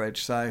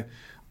Stourbridge, so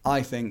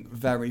I think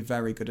very,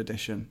 very good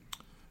addition.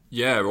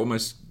 Yeah, it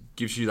almost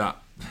gives you that,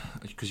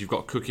 because you've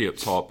got Cookie up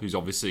top, who's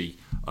obviously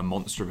a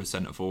monster of a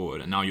centre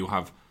forward, and now you'll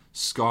have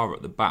Scarr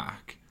at the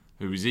back,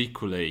 who is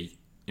equally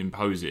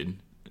imposing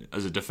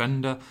as a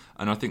defender,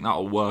 and I think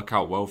that'll work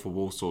out well for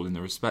Walsall in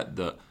the respect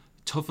that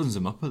toughens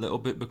them up a little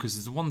bit, because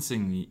there's one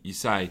thing you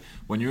say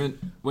when you're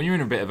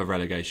in a bit of a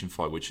relegation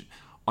fight, which,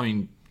 I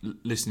mean,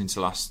 listening to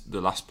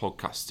the last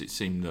podcast, it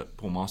seemed that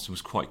Paul Marston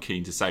was quite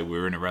keen to say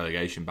we're in a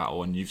relegation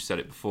battle, and you've said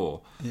it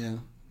before. Yeah.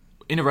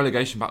 In a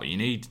relegation battle, you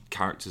need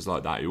characters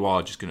like that who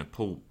are just going to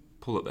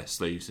pull up their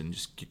sleeves and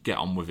just get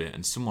on with it,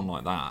 and someone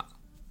like that,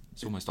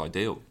 it's almost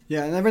ideal.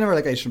 Yeah, and they're in a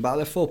relegation battle.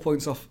 They're 4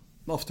 points off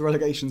the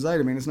relegation zone.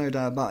 I mean, there's no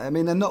doubt about it. I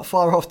mean, they're not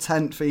far off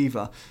 10th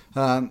either,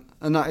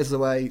 and that is the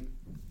way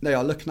they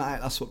are looking at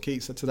it. That's what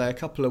Keats said today. A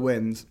couple of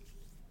wins,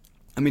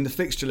 I mean, the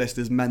fixture list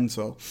is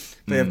mental.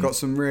 They have got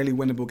some really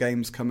winnable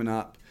games coming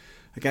up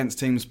against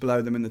teams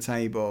below them in the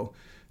table,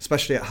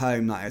 especially at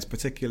home, that is,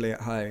 particularly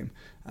at home.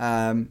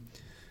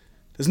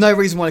 There's no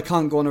reason why they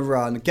can't go on a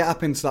run, get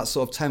up into that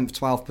sort of 10th,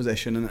 12th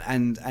position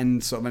and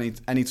end sort of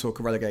any talk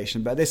of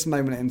relegation. But at this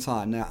moment in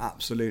time, they're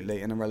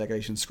absolutely in a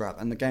relegation scrap.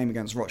 And the game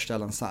against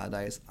Rochdale on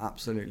Saturday is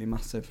absolutely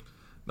massive.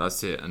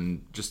 That's it.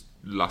 And just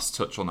last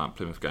touch on that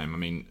Plymouth game. I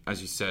mean,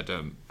 as you said,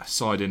 a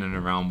side in and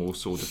around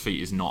Walsall,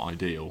 defeat is not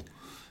ideal.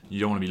 You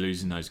don't want to be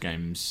losing those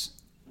games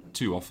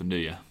too often, do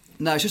you?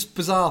 No, it's just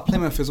bizarre.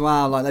 Plymouth as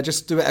well. Like, they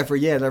just do it every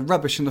year. They're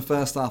rubbish in the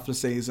first half of the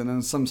season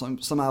and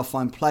somehow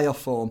find playoff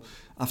form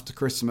after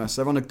Christmas.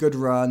 They're on a good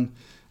run.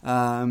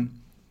 But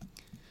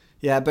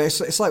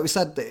it's like we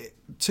said.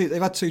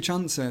 They've had 2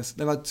 chances.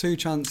 Same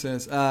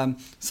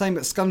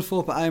at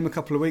Scunthorpe at home a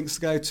couple of weeks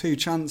ago. 2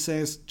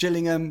 chances.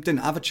 Gillingham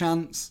didn't have a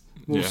chance.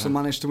 Walsall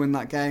managed to win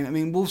that game. I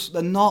mean,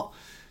 Walsall,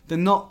 they're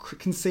not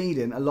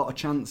conceding a lot of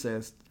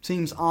chances.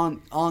 Teams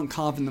aren't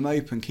carving them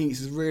open.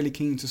 Keats is really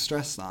keen to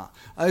stress that.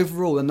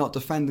 Overall, they're not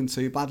defending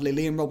too badly.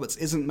 Liam Roberts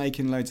isn't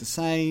making loads of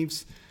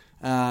saves.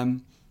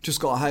 Just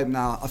got to hope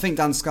now. I think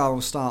Dan Scarr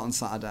will start on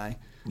Saturday.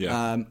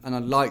 Yeah. And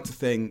I'd like to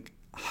think,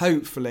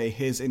 hopefully,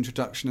 his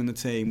introduction in the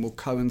team will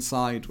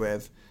coincide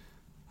with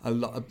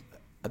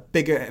a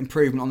bigger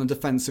improvement on the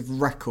defensive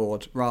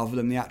record rather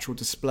than the actual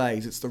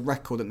displays. It's the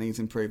record that needs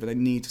improving. They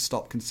need to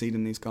stop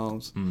conceding these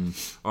goals.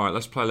 All right,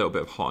 let's play a little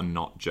bit of hot and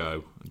not,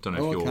 Joe. I don't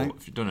know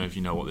if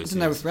you know what this is. I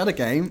don't know if we had a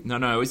game.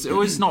 No,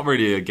 it's not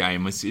really a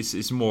game.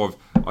 It's more of,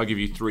 I give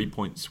you 3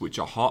 points which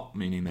are hot,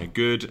 meaning they're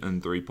good,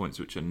 and 3 points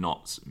which are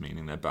not,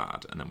 meaning they're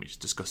bad, and then we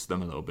just discuss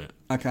them a little bit.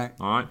 Okay.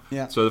 All right.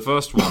 Yeah. So the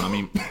first one, I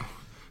mean,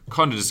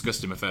 kind of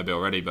discussed him a fair bit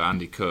already, but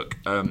Andy Cook,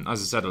 as I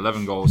said,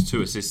 11 goals,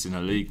 2 assists in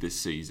the league this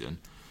season.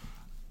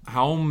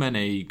 How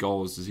many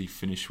goals does he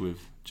finish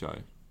with, Joe?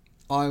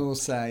 I will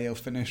say he'll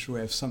finish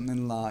with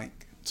something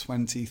like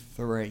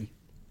 23.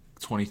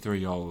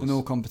 23 goals. In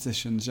all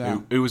competitions, yeah.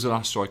 Who was the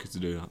last striker to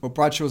do that? Well,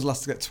 Bradshaw was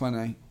last to get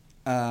 20.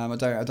 I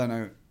don't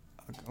know.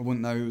 I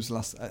wouldn't know who was the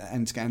last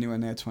end to get anywhere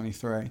near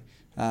 23.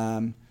 I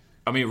mean,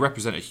 it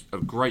represented a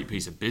great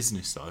piece of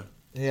business, though.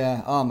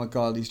 Yeah. Oh, my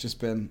God. He's just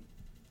been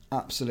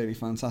absolutely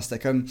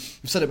fantastic. And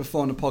we've said it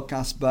before on the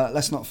podcast, but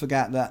let's not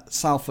forget that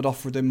Salford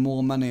offered him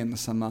more money in the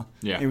summer.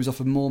 Yeah. He was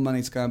offered more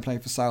money to go and play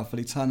for Salford.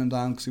 He turned them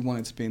down because he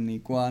wanted to be in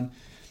League One.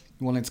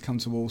 He wanted to come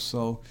to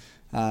Walsall.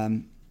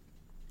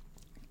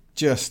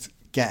 Just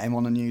get him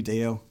on a new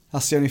deal.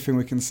 That's the only thing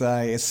we can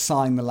say, is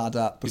sign the lad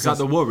up. Is that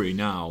the worry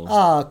now?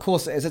 Of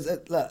course it is.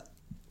 Look,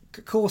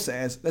 of course it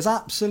is. There's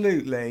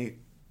absolutely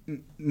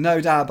no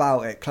doubt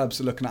about it.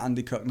 Clubs are looking at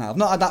Andy Cook now. I've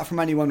not had that from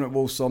anyone at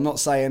Walsall. I'm not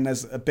saying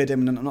there's a bid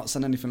imminent. I'm not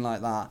saying anything like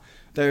that.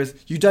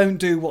 You don't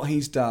do what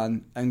he's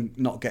done and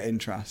not get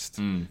interest.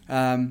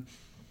 I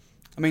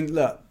mean,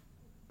 look,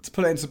 to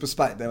put it into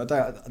perspective, I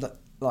don't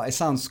like, it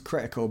sounds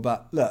critical,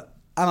 but look,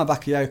 Ama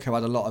Bakayoko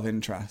had a lot of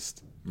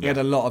interest. He had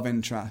a lot of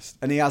interest,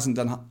 and he hasn't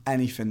done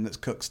anything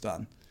that Cook's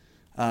done.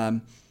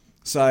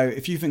 So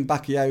if you think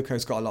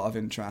Bakayoko's got a lot of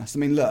interest, I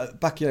mean, look,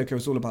 Bakayoko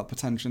is all about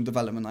potential and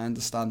development, I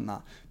understand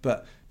that.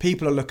 But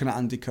people are looking at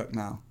Andy Cook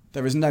now.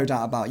 There is no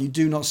doubt about it. You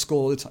do not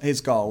score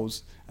his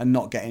goals and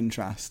not get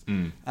interest.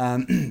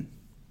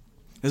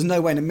 There's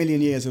no way in a million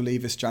years he'll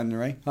leave this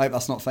January. I hope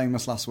that's not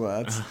famous last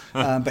words.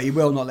 But he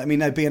will not. I mean,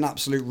 there'd be an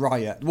absolute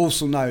riot.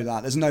 Walsall know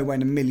that. There's no way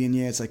in a million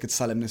years they could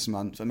sell him this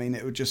month. I mean,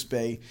 it would just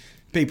be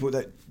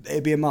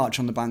it'd be a march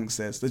on the banks.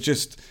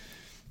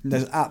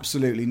 There's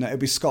absolutely no. It'd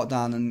be Scott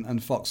Dan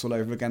and Fox all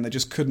over again. They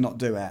just could not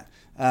do it.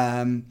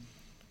 In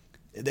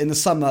the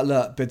summer,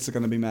 look, bids are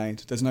going to be made.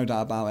 There's no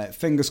doubt about it.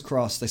 Fingers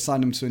crossed they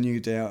sign him to a new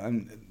deal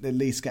and at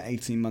least get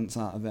 18 months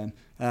out of him.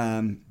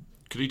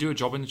 Could he do a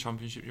job in the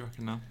Championship, you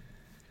reckon, now?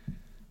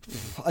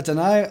 I don't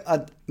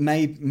know.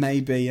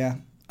 Maybe, yeah.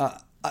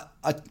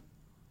 I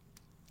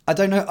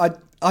don't know.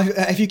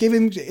 If you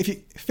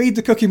feed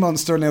the Cookie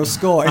Monster and he'll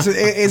score. It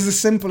is as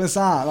simple as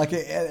that. Like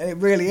it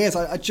really is.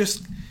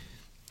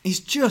 He's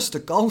just a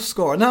goal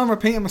scorer. Now I'm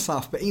repeating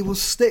myself, but he will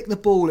stick the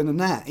ball in the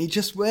net. He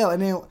just will,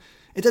 and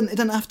it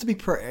doesn't have to be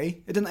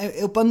pretty.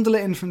 He'll bundle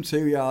it in from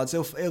 2 yards.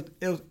 He'll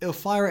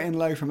fire it in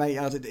low from 8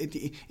 yards.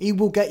 He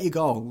will get you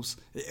goals.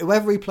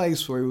 Whoever he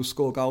plays for, he will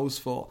score goals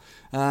for.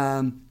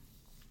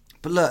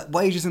 But look,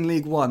 wages in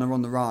League One are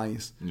on the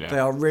rise. Yeah. They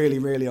are really,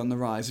 really on the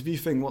rise. If you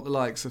think what the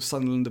likes of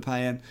Sunderland are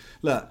paying,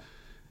 look,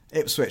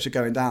 Ipswich are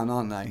going down,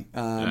 aren't they?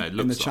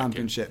 In the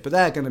Championship, but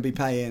they're going to be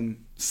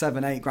paying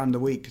 $7-8 grand a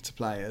week to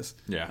players.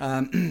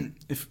 Yeah.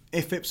 If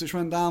Ipswich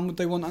went down, would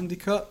they want Andy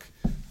Cook?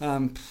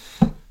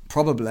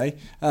 Probably.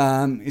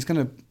 He's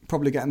going to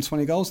probably get him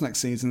 20 goals next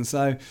season.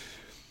 So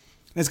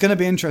there's going to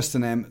be interest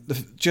in him.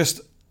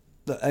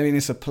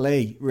 It's a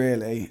plea,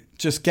 really.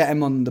 Just get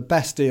him on the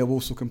best deal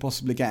Walsall can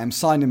possibly get him.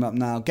 Sign him up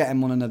now. Get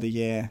him on another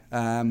year.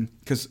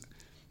 Because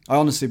I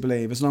honestly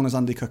believe as long as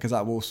Andy Cook is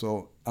at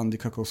Walsall, Andy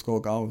Cook will score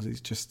goals.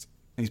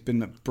 He's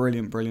been a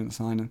brilliant, brilliant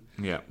signing.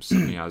 Yeah,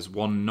 certainly has.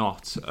 One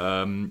not.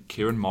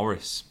 Kieran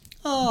Morris.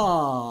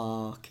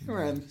 Oh,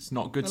 Kieran. It's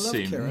not good I to love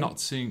see him. Kieran.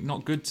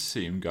 Not good to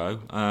see him go.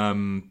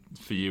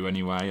 For you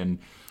anyway, and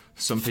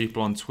some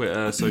people on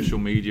Twitter, social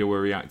media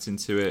were reacting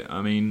to it.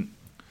 I mean,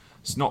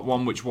 it's not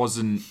one which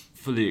wasn't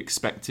fully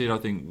expected. I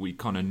think we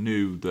kind of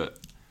knew that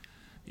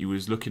he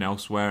was looking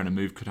elsewhere and a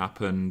move could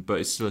happen, but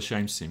it's still a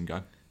shame to see him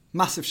go.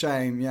 Massive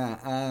shame, yeah.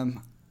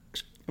 Have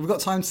we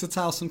got time to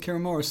tell some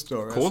Kieran Morris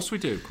stories? Of course we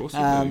do.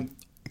 Do.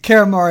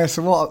 Kieran Morris,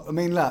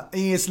 look,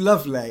 he is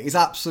lovely. He's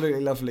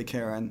absolutely lovely,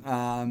 Kieran.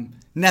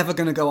 Never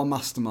going to go on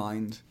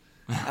Mastermind.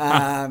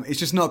 He's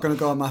just not going to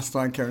go on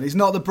Mastermind, Kieran. He's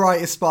not the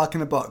brightest spark in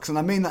the box, and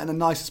I mean that in the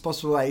nicest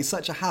possible way. He's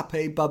such a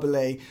happy,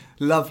 bubbly,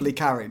 lovely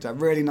character.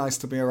 Really nice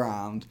to be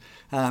around.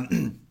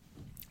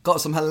 Got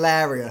some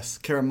hilarious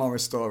Kieran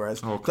Morris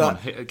stories. Oh, come on,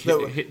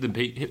 hit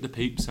the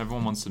peeps.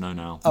 Everyone wants to know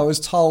now. I was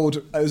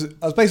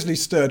basically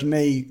stood,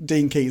 me,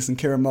 Dean Keats and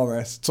Kieran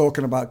Morris,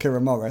 talking about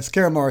Kieran Morris.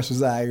 Kieran Morris was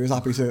there. He was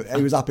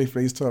happy for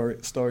these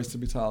stories to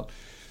be told.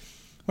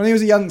 When he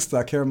was a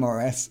youngster, Kieran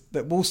Morris,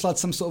 that Walsall had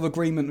some sort of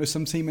agreement with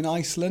some team in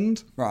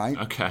Iceland, right?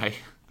 Okay.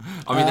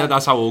 I mean,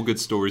 that's how all good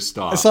stories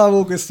start. That's how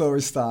all good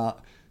stories start.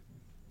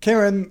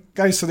 Kieran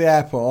goes to the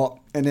airport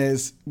in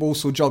his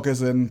Walsall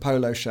joggers and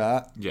polo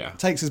shirt. Yeah.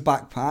 Takes his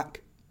backpack.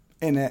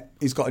 In it,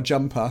 he's got a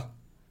jumper.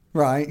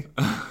 Right.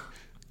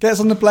 Gets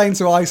on the plane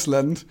to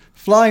Iceland.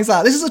 Flies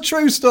out. This is a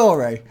true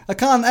story. I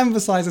can't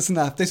emphasise this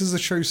enough. This is a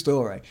true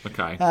story.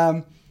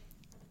 Okay.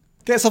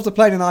 Gets off the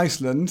plane in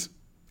Iceland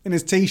in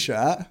his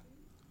t-shirt.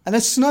 And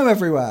there's snow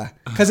everywhere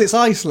because it's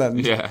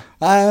Iceland. Yeah.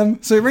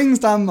 So he rings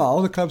Dan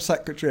Mole, the club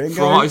secretary, and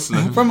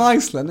from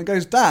Iceland, and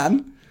goes,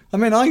 Dan,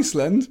 I'm in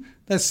Iceland.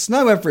 There's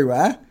snow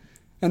everywhere.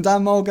 And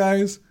Dan Mole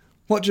goes,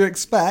 what do you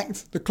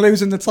expect? The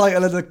clue's in the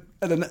title of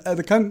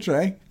the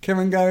country.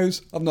 Kieran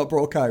goes, I've not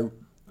brought a coat.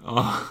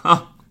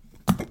 Oh.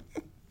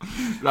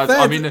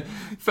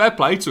 Fair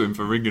play to him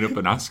for ringing up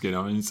and asking.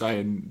 I mean,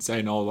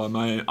 saying, oh,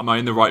 am I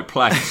in the right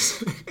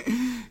place?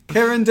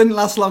 Kieran didn't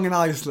last long in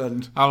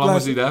Iceland. How long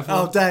was he there for?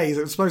 Oh, days.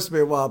 It was supposed to be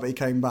a while, but he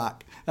came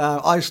back.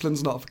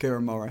 Iceland's not for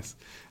Kieran Morris.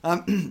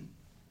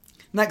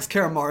 Next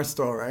Kieran Morris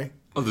story.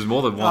 Oh, there's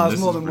more than one.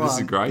 This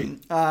is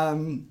great.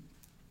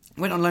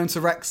 Went on loan to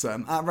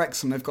Wrexham. At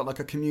Wrexham, they've got like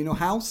a communal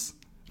house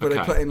where they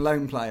put in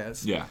loan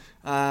players. Yeah.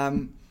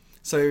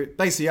 So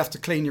basically, you have to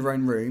clean your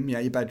own room,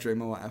 your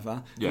bedroom or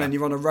whatever, and then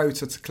you're on a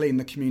rota to clean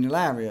the communal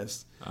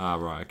areas. Ah,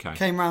 right, okay.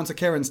 Came round to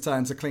Kieran's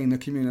turn to clean the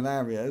communal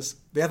areas.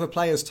 The other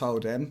players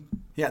told him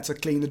he had to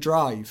clean the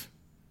drive.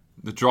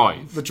 The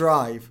drive? The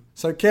drive.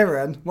 So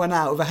Kieran went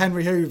out with a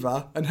Henry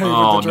Hoover and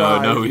hoovered the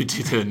drive. No, he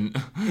didn't.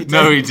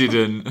 No, he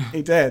didn't.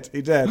 He did.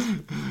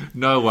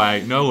 No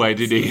way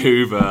did he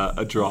hoover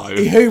a drive.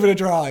 He hoovered a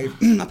drive.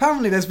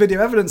 Apparently there's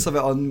video evidence of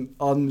it on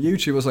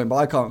YouTube or something, but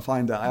I can't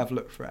find it. I have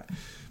looked for it.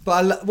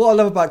 But what I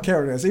love about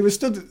Kieran is we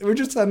were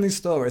just telling these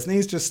stories, and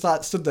he's just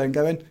stood there and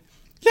going,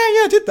 yeah,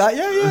 I did that.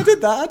 Yeah, I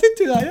did that. I did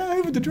do that. Yeah,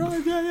 I hoovered the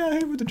drive. Yeah, I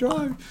hoovered the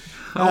drive.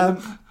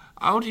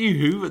 How do you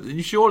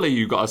hoover? Surely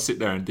you've got to sit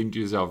there and think to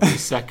yourself, a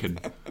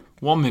second,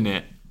 1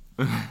 minute.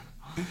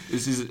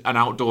 This is an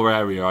outdoor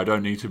area. I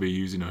don't need to be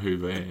using a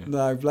hoover here.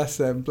 No, bless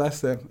him.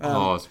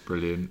 It's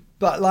brilliant.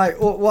 But like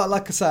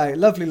I say,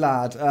 lovely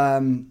lad.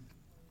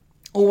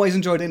 Always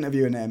enjoyed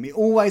interviewing him. He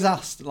always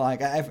asked,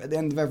 at the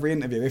end of every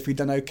interview, if he'd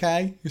done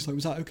okay. He was like,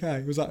 "Was that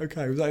okay? Was that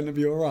okay? Was that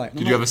interview all right?"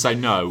 Did you ever say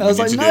no? I was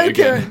like, "No,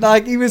 Kieran."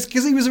 He was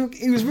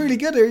really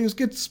good. He was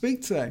good to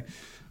speak to.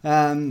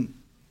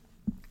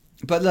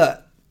 But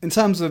look, in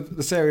terms of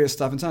the serious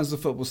stuff, in terms of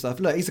the football stuff,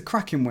 look, he's a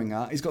cracking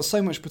winger. He's got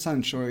so much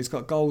potential. He's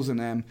got goals in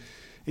him.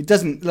 He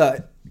doesn't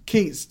look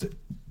Keats.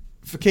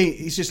 For Keats,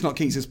 he's just not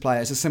Keats'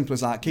 player. It's as simple as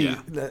that.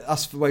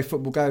 That's the way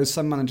football goes.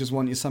 Some managers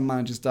want you, some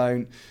managers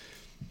don't.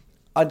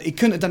 He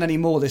couldn't have done any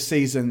more this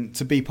season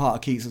to be part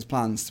of Keats'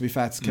 plans, to be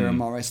fair to Kieran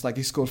Morris.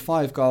 He scored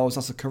 5 goals.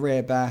 That's a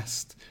career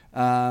best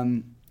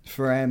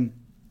for him.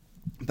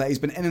 But he's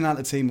been in and out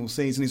of the team all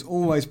season. He's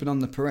always been on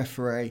the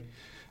periphery.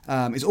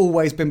 He's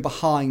always been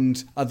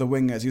behind other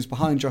wingers. He was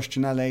behind Josh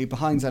Ginnelly,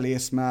 behind Ellie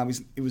Ismail.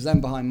 He was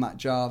then behind Matt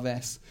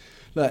Jarvis.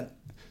 Look,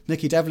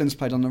 Nicky Devlin's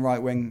played on the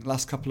right wing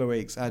last couple of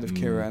weeks ahead of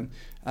Kieran.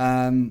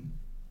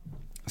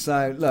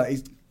 So, look,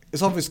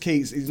 it's obvious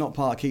Keats. He's not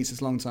part of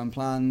Keats' long-term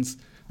plans.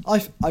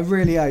 I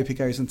really hope he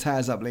goes and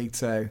tears up League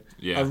Two.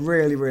 Yeah. I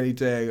really, really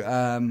do.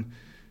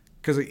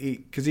 Because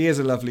he is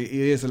a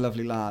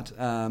lovely lad,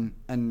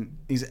 and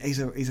he's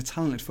a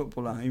talented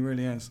footballer. He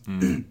really is.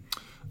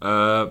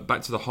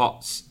 Back to the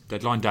Hots.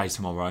 Deadline day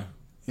tomorrow.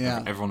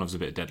 Yeah. Everyone loves a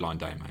bit of deadline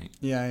day, mate.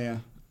 Yeah.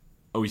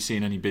 Are we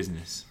seeing any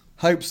business?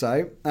 Hope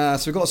so.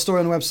 So we've got a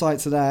story on the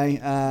website today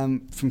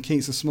from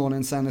Keats this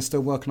morning saying they're still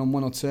working on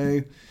 1 or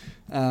 2.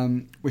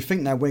 We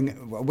think they're a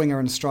winger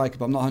and a striker,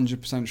 but I'm not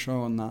 100%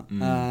 sure on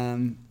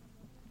that.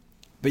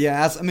 But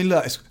yeah,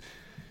 look,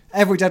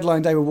 every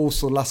deadline day with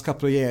Walsall the last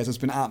couple of years has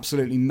been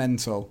absolutely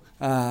mental.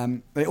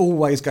 They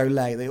always go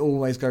late. They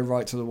always go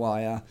right to the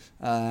wire.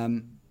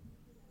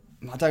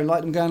 I don't like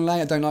them going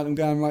late. I don't like them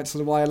going right to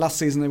the wire. Last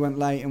season they went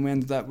late and we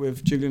ended up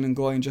with Julian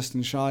Ngoy and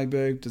Justin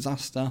Shaibu.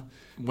 Disaster.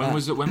 When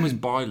was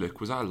Byluk?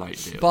 Was that a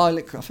late deal?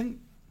 Byluk, I think...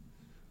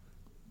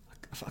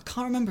 I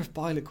can't remember if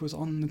Bielik was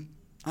on the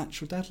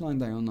actual deadline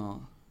day or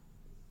not.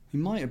 He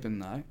might have been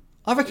though.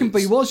 I reckon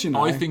he was.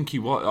 I think he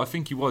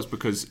was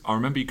because I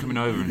remember you coming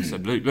over and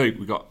said, "Luke,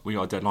 we got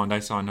a deadline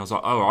day signed." I was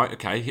like, "Oh, right,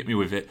 okay, hit me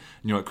with it."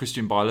 And you're like,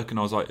 "Christian Bielik," and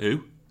I was like,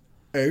 "Who?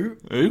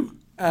 Who?"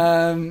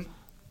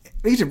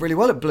 He did really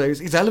well at Blues.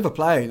 He's a hell of a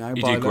player,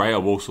 He did great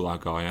at Walsall,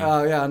 that guy. Yeah.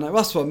 Oh yeah, no,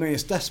 that's what I mean.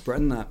 It's desperate,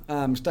 isn't it?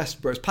 It's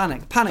desperate. It's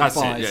panic buys.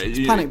 It's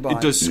panic buys.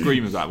 It does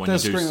scream of that when you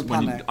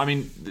do. I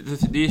mean,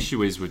 the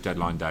issue is with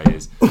deadline day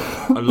is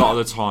a lot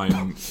of the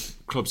time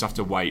clubs have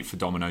to wait for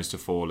dominoes to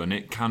fall, and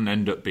it can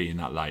end up being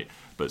that late.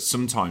 But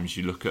sometimes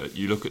you look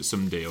at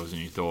some deals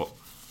and you thought,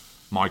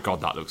 my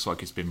God, that looks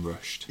like it's been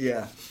rushed.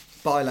 Yeah.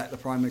 Bielik, the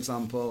prime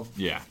example.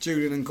 Yeah.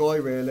 Julian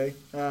Ngoy, really.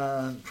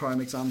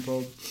 Prime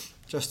example.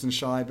 Justin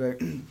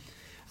Scheiber.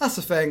 That's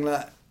the thing,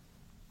 that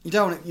you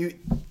don't...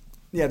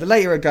 the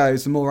later it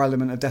goes, the more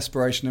element of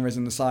desperation there is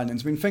in the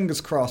signings. I mean,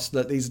 fingers crossed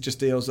that these are just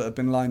deals that have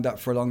been lined up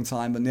for a long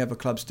time, and the other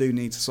clubs do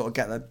need to sort of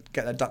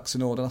get their ducks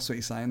in order. That's what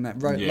you're saying.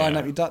 Line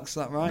up your ducks, is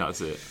that right?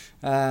 That's it.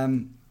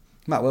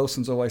 Matt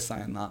Wilson's always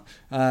saying that.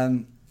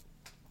 And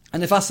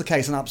if that's the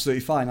case, then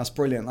absolutely fine. That's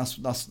brilliant.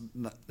 That's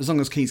as long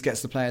as Keats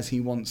gets the players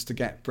he wants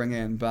to bring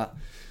in. But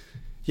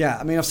yeah,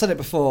 I mean, I've said it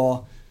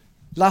before.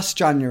 Last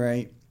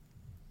January,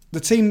 the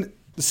team in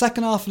the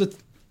second half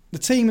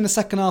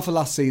of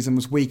last season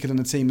was weaker than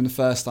the team in the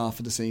first half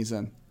of the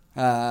season.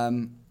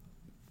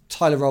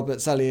 Tyler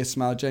Roberts, Ellie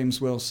Ismail,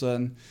 James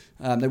Wilson,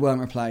 they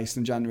weren't replaced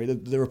in January.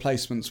 The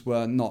replacements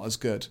were not as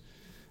good.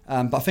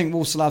 But I think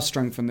Walsall have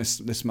strengthened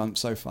this month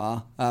so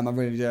far. I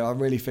really do. I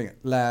really think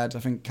Laird, I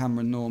think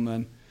Cameron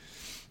Norman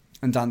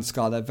and Dan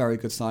Scarr, they're very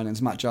good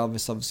signings. Matt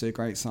Jarvis, obviously a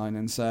great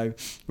signing. So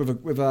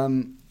with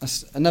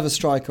another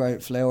striker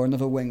hopefully, or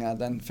another winger,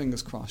 then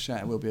fingers crossed, yeah,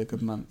 it will be a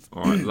good month.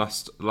 All right,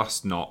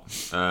 last not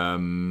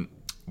 1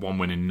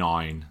 win in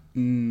 9.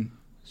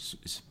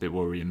 It's a bit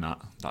worrying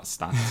that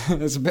stat.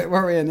 It's a bit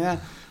worrying, yeah.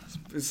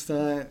 It's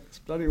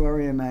bloody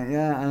worrying, mate.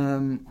 Yeah,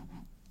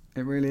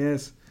 it really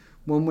is.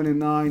 1 win in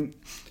 9.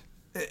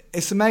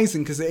 It's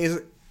amazing because it is,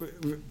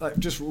 like,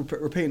 just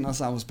repeating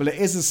ourselves, but it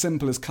is as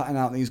simple as cutting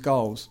out these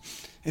goals.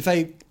 If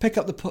they pick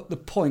up the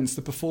points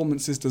the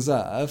performances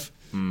deserve,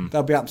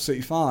 they'll be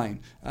absolutely fine.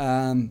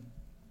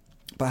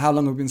 But how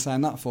long have we been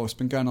saying that for? It's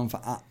been going on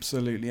for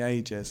absolutely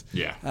ages.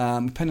 Yeah.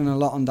 Pinning a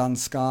lot on Dan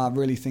Scarr. I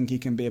really think he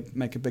can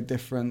make a big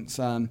difference.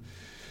 But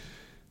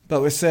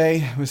we'll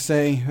see.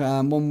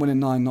 1 win in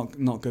 9,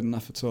 not good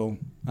enough at all.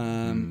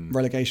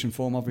 Relegation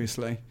form,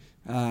 obviously.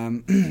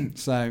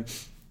 So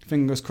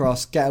fingers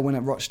crossed, get a win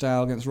at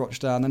Rochdale against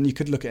Rochdale, and then you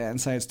could look at it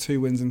and say it's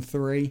 2 wins in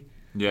 3.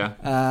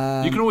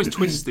 Yeah. You can always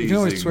twist these. You can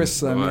always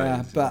twist them,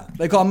 yeah. But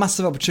they've got a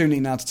massive opportunity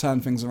now to turn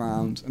things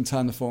around and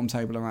turn the form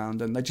table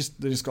around, and they just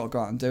got to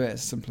go out and do it.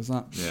 It's as simple as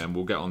that. Yeah, and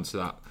we'll get on to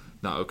that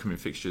upcoming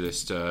fixture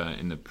list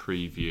in the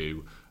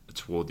preview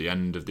toward the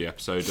end of the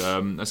episode.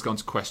 Let's go on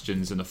to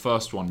questions, and the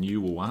first one you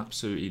will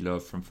absolutely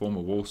love, from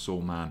former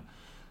Walsall man,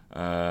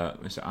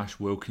 Mr. Ash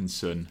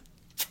Wilkinson.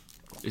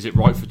 Is it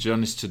right for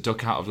journalists to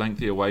duck out of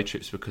lengthy away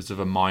trips because of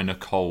a minor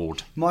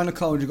cold? Minor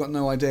cold, you've got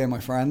no idea, my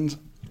friend.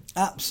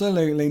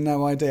 Absolutely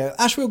no idea.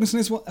 Ash Wilkinson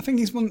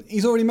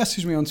he's already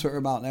messaged me on Twitter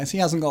about this. He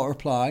hasn't got a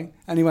reply,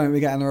 and he won't be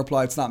getting a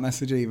reply to that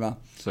message either.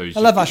 So I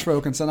love Ash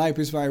Wilkinson. I hope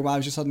he's very well.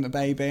 He's just having a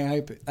baby. I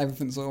hope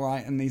everything's all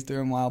right and he's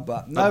doing well.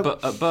 But no,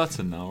 at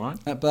Burton now, right?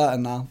 At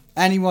Burton now.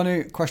 Anyone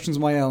who questions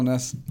my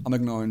illness, I'm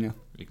ignoring you.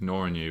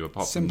 Ignoring you,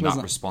 apart from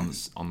that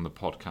response on the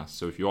podcast.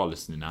 So if you are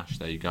listening, Ash,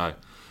 there you go.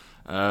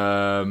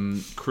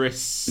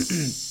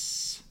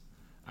 Chris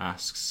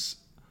asks,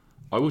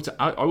 I would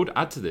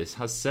add to this,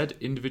 has said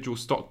individual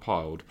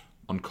stockpiled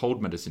on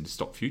cold medicine to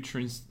stop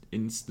future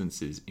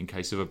instances in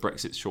case of a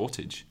Brexit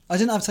shortage? I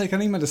didn't have to take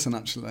any medicine,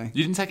 actually.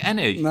 You didn't take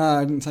any? No,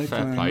 I didn't take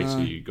any. Fair play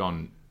to you.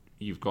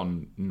 You've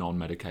gone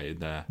non-medicated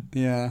there.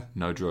 Yeah.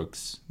 No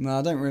drugs. No,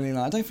 I don't really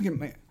like. I don't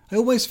think it. I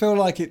always feel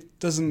like it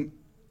doesn't.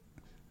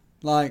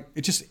 Like,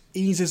 it just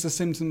eases the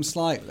symptoms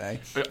slightly,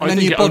 and then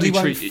your body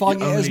won't fight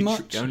it as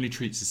much. It only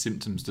treats the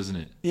symptoms, doesn't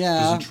it? Yeah. It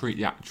doesn't treat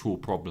the actual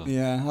problem.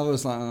 Yeah, I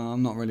was like, oh,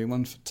 I'm not really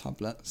one for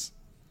tablets.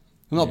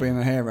 I'm not being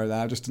a hero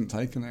there. I just didn't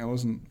take it. I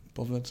wasn't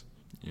bothered.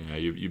 Yeah,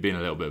 you've been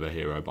a little bit of a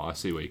hero, but I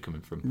see where you're coming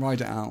from.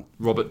 Ride it out.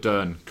 Robert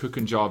Dern, Cook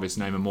and Jarvis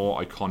name a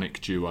more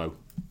iconic duo.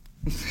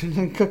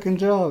 Cook and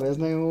Jarvis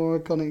name a more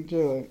iconic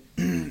duo.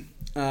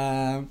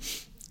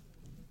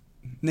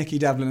 Nicky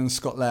Devlin and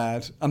Scott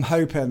Laird. I'm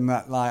hoping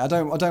that, like, I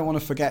don't want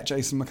to forget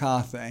Jason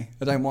McCarthy.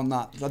 I don't want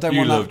that.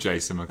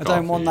 Jason McCarthy. I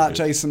don't want that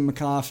Jason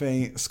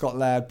McCarthy Scott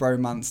Laird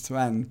bromance to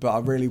end, but I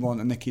really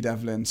want a Nicky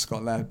Devlin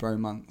Scott Laird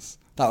bromance.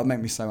 That would make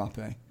me so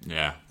happy.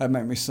 Yeah. That would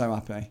make me so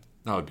happy.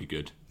 That would be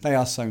good. They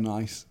are so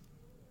nice.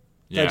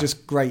 Yeah. They're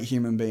just great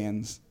human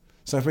beings.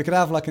 So if we could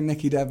have like a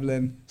Nicky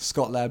Devlin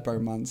Scott Laird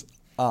bromance,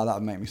 that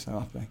would make me so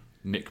happy.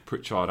 Nick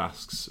Pritchard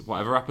asks,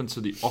 whatever happened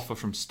to the offer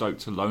from Stoke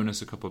to loan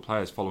us a couple of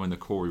players following the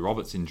Corey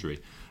Roberts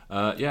injury?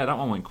 Yeah, that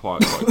one went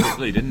quite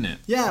quickly, didn't it?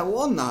 Yeah,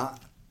 well, on that,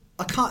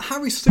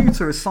 Harry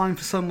Suter has signed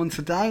for someone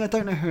today. I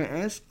don't know who it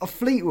is.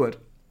 Fleetwood.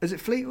 Is it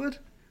Fleetwood?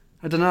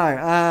 I don't know.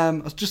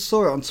 I just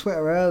saw it on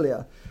Twitter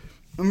earlier.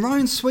 And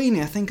Ryan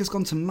Sweeney, I think, has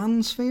gone to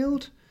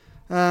Mansfield.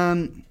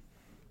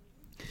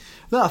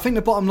 Look, I think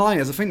the bottom line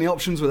is, I think the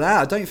options were there.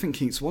 I don't think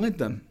Keats wanted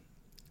them.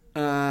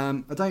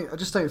 I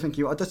just don't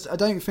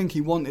think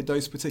he wanted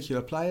those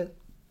particular players.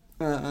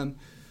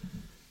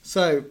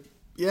 So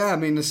yeah, I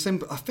mean, I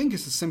think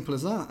it's as simple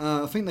as that.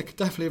 I think they could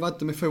definitely have had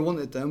them if they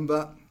wanted them,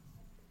 but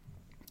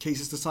Keats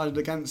has decided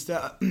against it.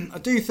 I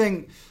do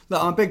think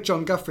that I'm a big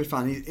John Guthrie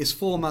fan. His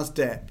form has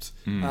dipped,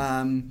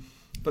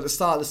 but at the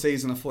start of the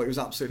season, I thought he was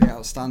absolutely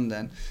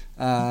outstanding.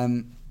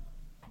 And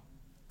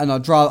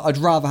I'd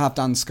rather have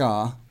Dan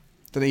Scarr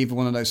than either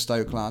one of those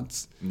Stoke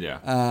lads. Yeah.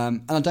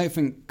 And I don't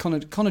think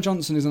Connor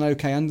Johnson is an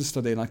okay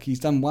understudy. Like, he's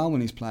done well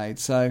when he's played.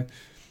 So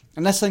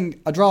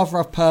I'd rather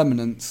have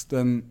permanence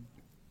than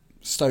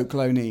Stoke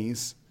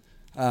loanees.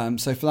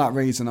 So for that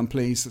reason, I'm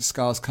pleased that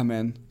Scarr's come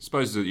in. I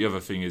suppose that the other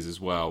thing is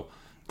as well,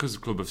 because the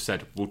club have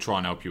said, we'll try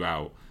and help you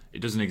out, it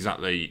doesn't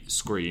exactly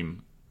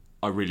scream,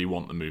 I really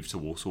want the move to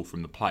Walsall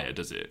from the player,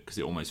 does it? Because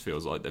it almost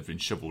feels like they've been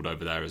shovelled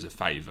over there as a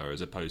favour,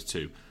 as opposed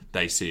to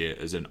they see it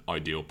as an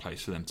ideal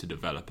place for them to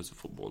develop as a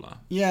footballer.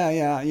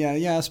 Yeah.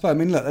 I suppose. I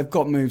mean, look, they've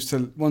got moves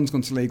to. One's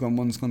gone to League One,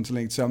 one's gone to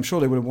League Two. I'm sure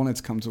they would have wanted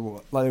to come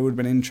to. Like, they would have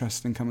been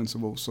interested in coming to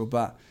Walsall,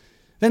 but at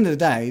the end of the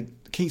day,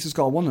 Keats has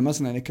got to want them,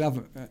 hasn't he? They could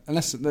have,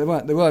 unless they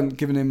weren't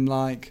giving him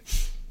like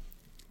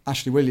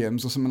Ashley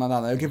Williams or something like that.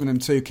 They were giving him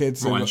two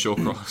kids. Ryan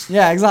Shawcross.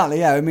 Yeah, exactly.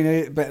 Yeah, I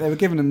mean, but they were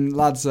giving him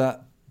lads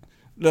that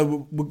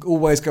were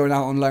always going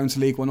out on loan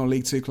to League One or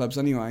League Two clubs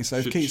anyway.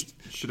 So Keats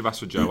should have asked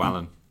for Joe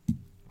Allen.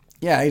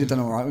 Yeah, he'd have done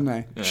all right, wouldn't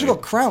he? Yeah, should have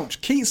got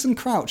Crouch. Keats and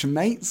Crouch and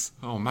mates.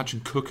 Oh, imagine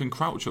Cook and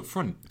Crouch up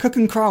front. Cook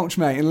and Crouch,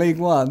 mate, in League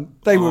One.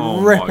 They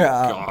would rip it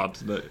up. Oh,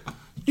 my God.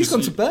 He's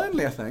gone to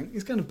Burnley, I think.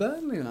 He's going to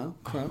Burnley now,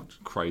 Crouch.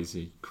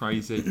 Crazy.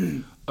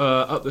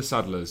 Up the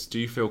Saddlers, do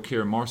you feel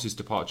Kieran Morris's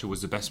departure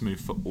was the best move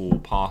for all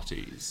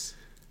parties?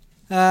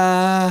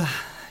 Yeah,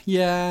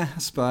 I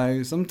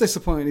suppose. I'm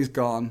disappointed he's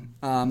gone.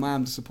 I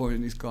am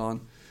disappointed he's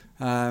gone.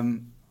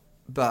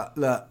 But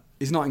look,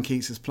 he's not in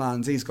Keats'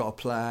 plans. He's got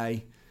to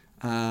play.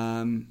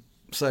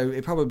 So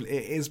it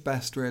is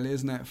best, really,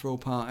 isn't it, for all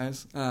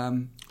parties?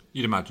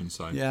 You'd imagine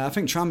so. Yeah, I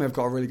think Tranmere have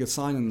got a really good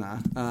signing there.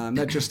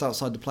 They're just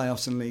outside the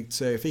playoffs in League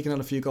Two. If he can add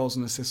a few goals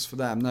and assists for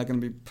them, they're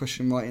going to be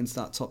pushing right into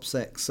that top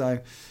six.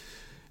 So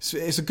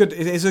it's a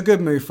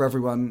good move for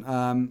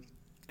everyone.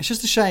 It's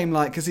just a shame,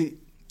 like, because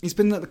he's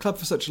been at the club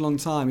for such a long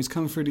time. He's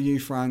come through the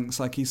youth ranks,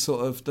 like he's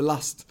sort of the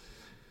last.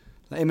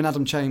 Like, him and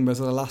Adam Chambers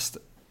are the last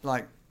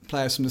like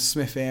players from the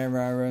Smith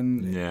era,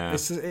 and yeah.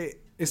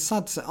 It's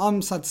sad.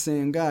 I'm sad to see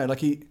him go. Like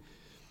he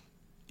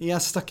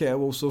has stuck it at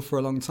Walsall for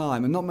a long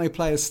time, and not many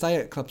players stay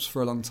at clubs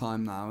for a long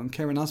time now. And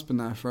Kieran has been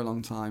there for a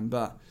long time,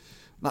 but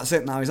that's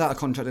it now. He's out of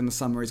contract in the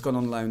summer. He's gone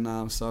on loan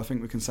now, so I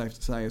think we can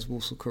safely say his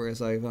Walsall career's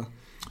over.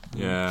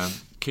 Yeah,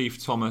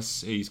 Keith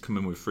Thomas. He's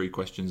coming with 3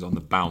 questions on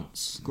the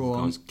bounce. Go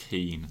on. Guy's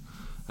keen.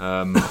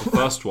 The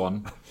first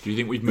one: do you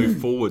think we've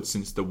moved forward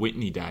since the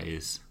Whitney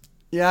days?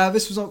 Yeah,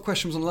 this was a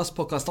question on the last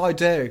podcast. I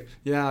do.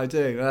 Yeah, I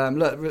do.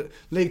 Look,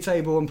 league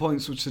table and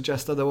points would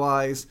suggest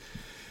otherwise.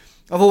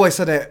 I've always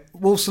said it.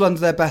 Walsall under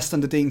their best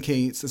under Dean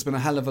Keats has been a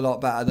hell of a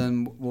lot better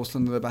than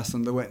Walsall under their best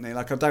under Whitney.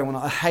 Like,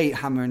 I hate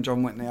hammering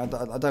John Whitney. I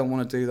don't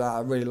want to do that.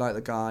 I really like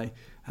the guy.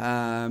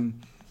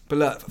 But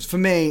look, for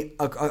me,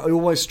 I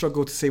always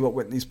struggle to see what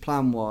Whitney's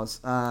plan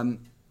was.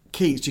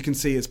 Keats, you can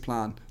see his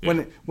plan.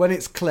 Yeah. When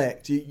it's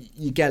clicked,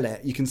 you get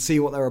it. You can see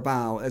what they're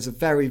about. There's a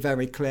very,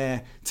 very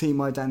clear team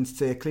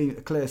identity, a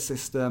clear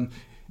system.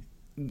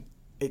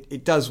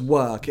 It does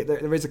work.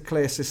 There is a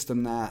clear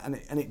system there,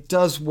 and it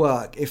does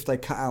work if they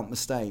cut out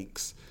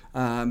mistakes.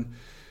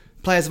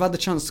 Players have had the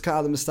chance to cut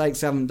out the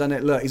mistakes, they haven't done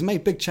it. Look, he's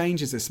made big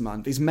changes this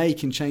month. He's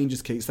making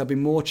changes, Keats. There'll be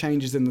more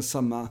changes in the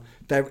summer.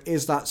 There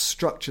is that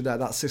structure there,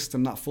 that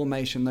system, that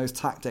formation, those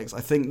tactics.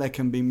 I think they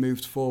can be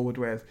moved forward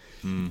with,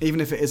 even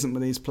if it isn't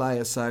with these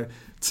players. So,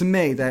 to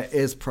me, there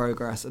is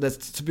progress.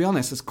 To be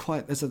honest,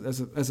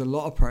 there's a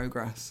lot of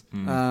progress.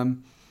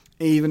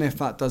 Even if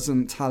that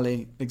doesn't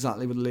tally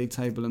exactly with the league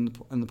table and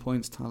the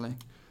points tally.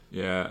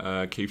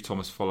 Yeah, Keith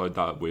Thomas followed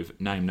that with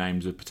name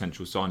names of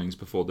potential signings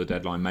before the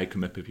deadline. Make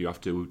them up if you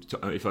have to,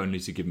 if only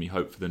to give me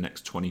hope for the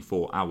next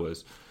 24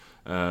 hours.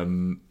 We're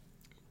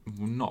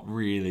not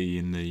really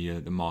in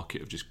the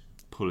market of just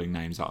pulling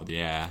names out of the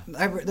air.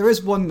 There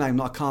is one name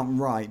that I can't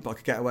write, but I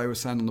could get away with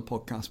saying on the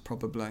podcast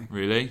probably.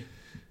 Really?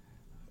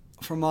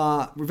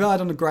 We've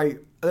heard on a great.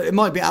 It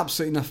might be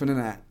absolutely nothing in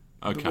it.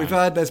 Okay. We've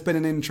heard there's been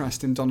an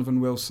interest in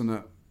Donovan Wilson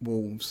at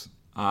Wolves.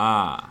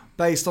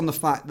 Based on the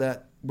fact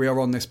that we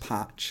are on this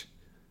patch.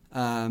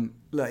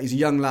 Look, he's a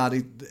young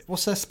lad.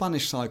 What's their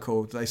Spanish side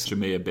called?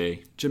 Jamia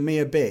B.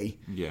 Jamia B.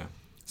 Yeah.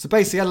 So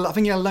basically, I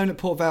think he had a loan at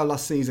Port Vale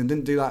last season.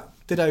 Didn't do that.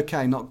 Did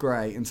okay, not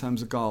great in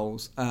terms of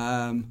goals.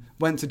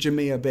 Went to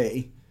Jamia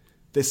B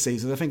this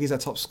season. I think he's their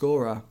top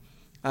scorer.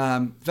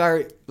 I'm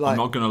not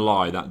going to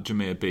lie. That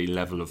Jamia B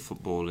level of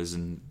football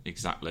isn't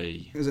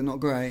exactly. Is it not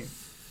great?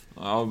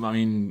 I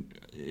mean,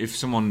 if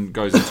someone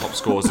goes and top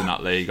scores in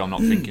that league, I'm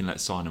not thinking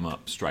let's sign him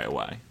up straight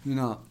away. You're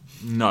not.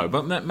 No,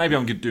 but maybe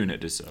I'm doing it a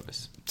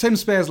disservice. Tim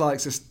Spears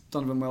likes this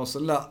Donovan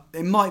Wilson. Look,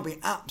 it might be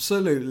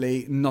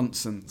absolutely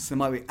nonsense. There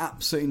might be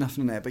absolutely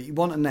nothing in there. But you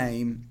want a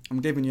name. I'm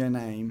giving you a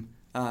name.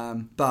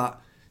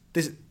 But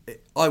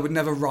I would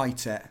never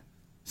write it.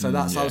 So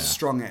that's how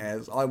strong it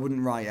is. I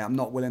wouldn't write it. I'm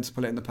not willing to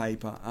put it in the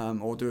paper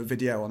or do a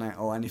video on it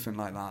or anything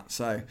like that.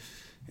 So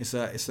it's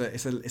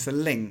a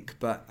link,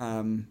 but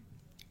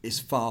it's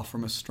far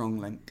from a strong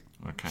link.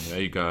 Okay, there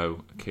you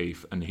go,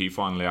 Keith. And he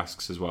finally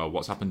asks as well,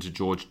 what's happened to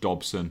George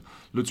Dobson?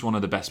 Looks one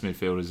of the best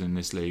midfielders in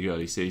this league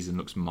early season.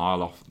 Looks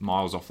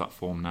miles off that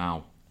form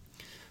now.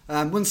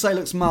 Wouldn't say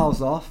looks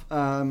miles off.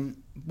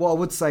 What I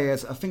would say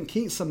is, I think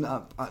Keith summed it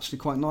up actually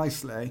quite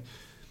nicely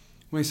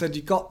when he said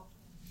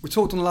we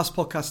talked on the last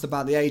podcast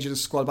about the age of the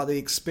squad, about the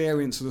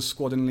experience of the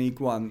squad in League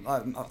One.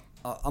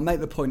 I'll make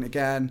the point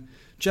again.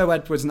 Joe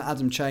Edwards and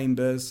Adam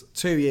Chambers,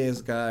 2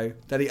 years ago,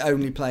 they're the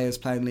only players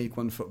playing League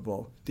One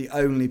football. The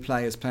only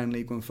players playing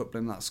League One football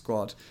in that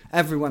squad.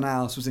 Everyone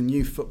else was in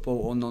youth football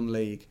or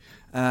non-league.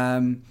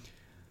 I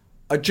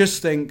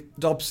just think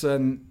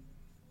Dobson,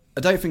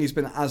 I don't think he's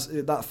been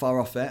that far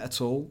off it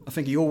at all. I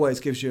think he always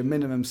gives you a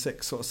minimum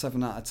 6 or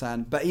 7 out of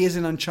 10. But he is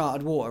in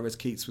uncharted water, as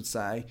Keats would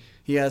say.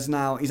 He's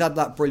had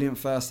that brilliant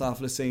first half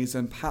of the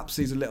season. Perhaps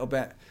he's a little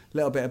bit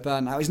of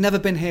burnout. He's never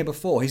been here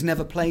before. He's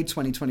never played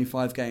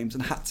 20-25 games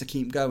and had to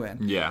keep going.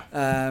 Yeah.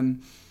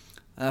 And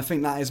I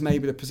think that is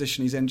maybe the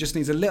position he's in. Just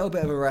needs a little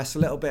bit of a rest, a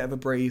little bit of a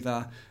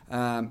breather.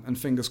 And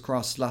fingers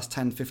crossed, last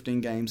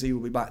 10-15 games, he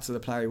will be back to the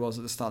player he was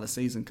at the start of the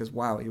season because,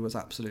 wow, he was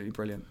absolutely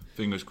brilliant.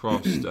 Fingers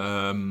crossed.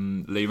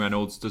 Lee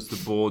Reynolds, does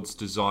the board's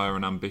desire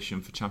and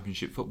ambition for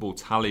Championship football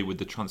tally with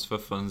the transfer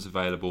funds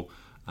available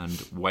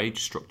and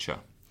wage structure?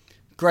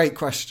 Great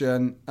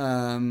question.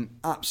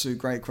 Absolute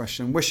great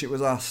question. Wish it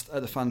was asked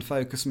at the Fan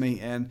Focus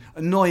meeting.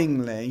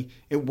 Annoyingly,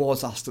 it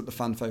was asked at the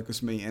Fan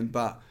Focus meeting,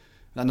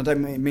 and I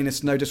don't mean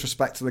it's no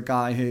disrespect to the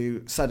guy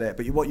who said it,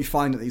 but what you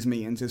find at these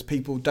meetings is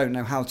people don't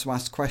know how to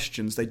ask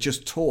questions. They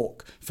just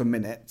talk for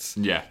minutes,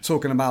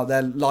 talking about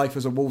their life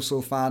as a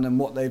Walsall fan and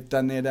what they've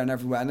done here, there and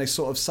everywhere, and they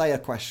sort of say a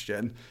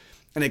question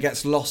and it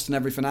gets lost in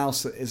everything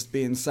else that is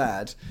being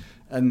said.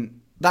 And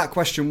that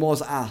question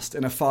was asked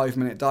in a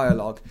 5-minute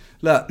dialogue.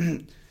 Look,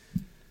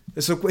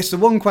 it's the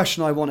one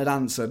question I wanted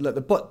answered. Look,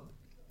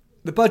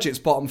 the budget's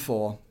bottom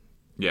 4.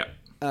 Yeah.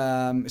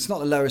 It's not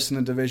the lowest in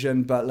the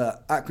division, but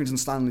look, Accrington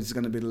Stanley's is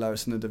going to be the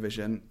lowest in the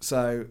division.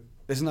 So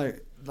there's no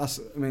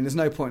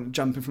point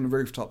jumping from the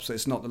rooftops that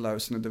it's not the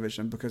lowest in the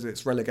division because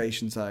it's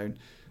relegation zone.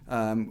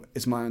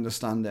 Is my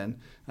understanding.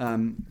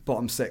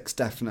 Bottom 6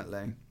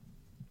 definitely.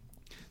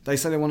 They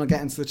say they want to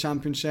get into the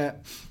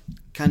Championship.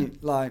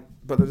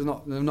 But they're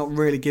not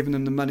really giving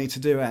them the money to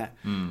do it.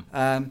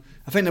 I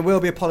think there will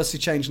be a policy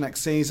change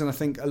next season. I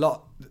think there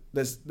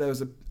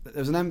was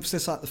an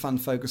emphasis at the Fan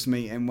Focus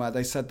meeting where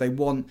they said they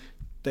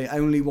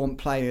only want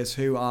players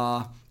who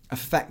are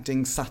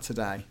affecting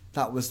Saturday.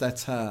 That was their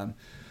term.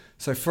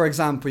 So, for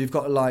example, you've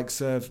got the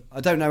likes of,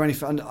 I don't know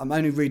anything, I'm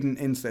only reading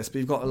into this, but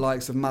you've got the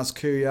likes of Maz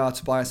Kouya,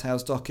 Tobias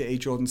Hales-Doherty,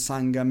 Jordan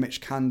Sanga,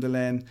 Mitch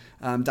Candlin,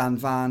 Dan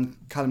Van,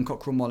 Callum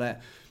Cockrell-Mollett.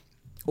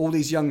 All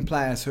these young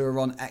players who are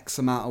on X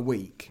amount a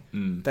week,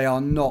 they are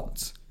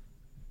not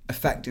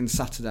affecting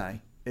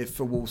Saturday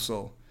for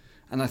Walsall.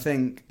 And I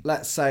think,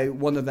 let's say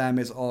one of them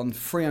is on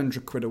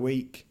 £300 a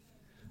week.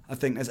 I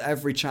think there's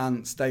every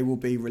chance they will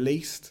be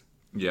released.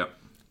 Yeah.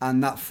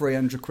 And that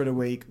 £300 a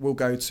week will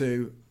go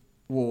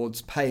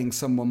towards paying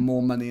someone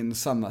more money in the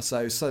summer.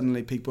 So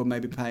suddenly people may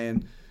be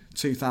paying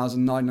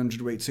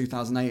 $2,900 a week,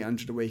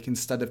 $2,800 a week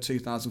instead of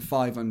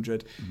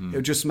 $2,500.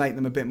 It'll just make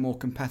them a bit more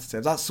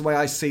competitive. That's the way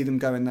I see them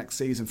going next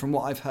season. From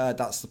what I've heard,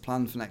 that's the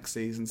plan for next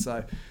season.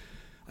 So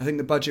I think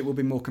the budget will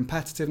be more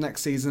competitive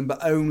next season, but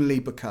only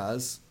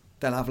because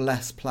they'll have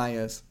less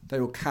players. They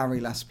will carry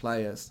less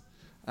players.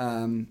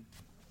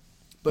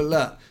 But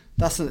look,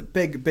 that's a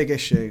big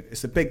issue.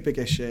 It's a big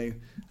issue.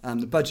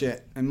 The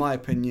budget, in my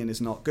opinion,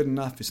 is not good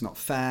enough. It's not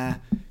fair.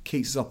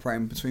 Keats is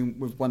operating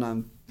with one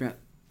hand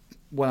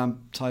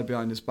tied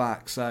behind his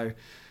back. So,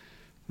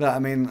 I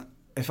mean,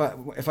 if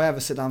I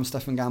ever sit down with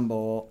Stefan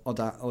Gamble or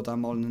Dan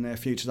Mullen in the near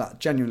future,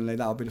 that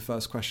will be the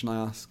first question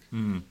I ask.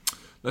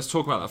 Let's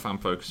talk about that Fan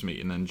Focus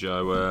meeting then,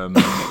 Joe,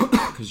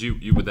 because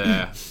you were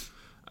there.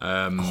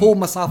 I hauled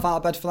myself out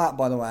of bed for that,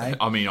 by the way.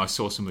 I mean, I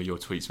saw some of your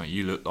tweets, mate.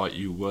 You looked like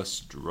you were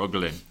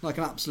struggling, like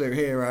an absolute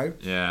hero.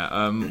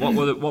 Yeah. What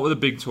were the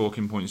big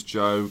talking points,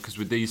 Joe? Because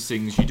with these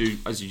things, you do,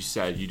 as you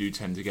said, you do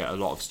tend to get a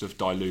lot of stuff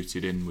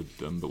diluted in with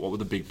them. But what were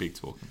the big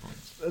talking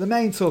points? The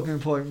main talking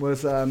point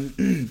was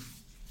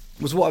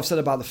was what I've said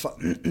about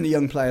the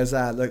young players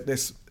there. Like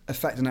this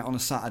affecting it on a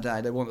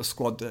Saturday. They want the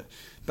squad to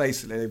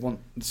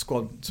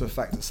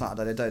affect it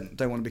Saturday. They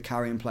don't want to be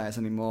carrying players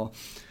anymore.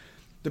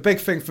 The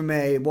big thing for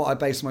me, what I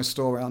based my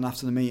story on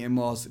after the meeting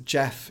was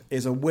Jeff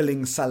is a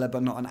willing seller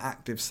but not an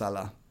active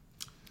seller,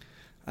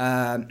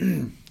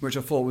 which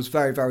I thought was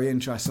very, very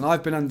interesting.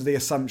 I've been under the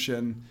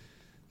assumption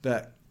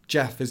that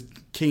Jeff is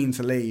keen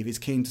to leave. He's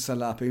keen to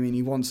sell up. I mean,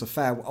 he wants a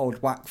fair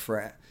old whack for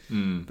it.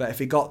 But if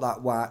he got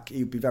that whack,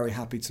 he'd be very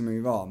happy to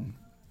move on.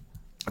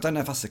 I don't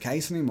know if that's the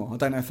case anymore. I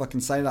don't know if I can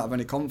say that with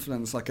any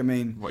confidence. Like, I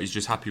mean... What, he's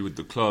just happy with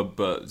the club,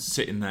 but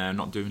sitting there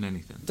not doing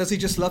anything? Does he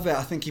just love it?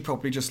 I think he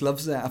probably just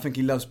loves it. I think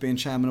he loves being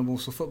chairman of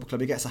Walsall Football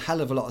Club. He gets a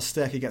hell of a lot of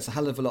stick. He gets a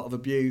hell of a lot of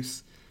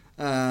abuse.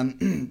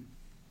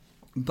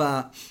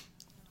 But,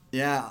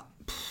 yeah...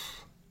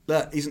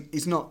 Look,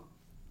 he's not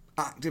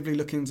actively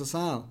looking to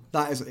sell.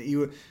 That is...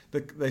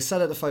 They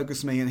said at the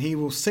Focus meeting, he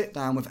will sit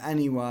down with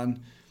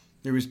anyone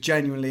who is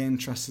genuinely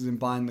interested in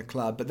buying the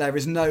club, but there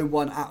is no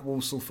one at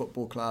Walsall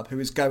Football Club who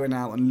is going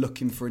out and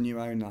looking for a new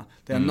owner.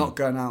 They are not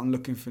going out and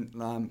looking for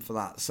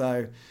that.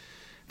 So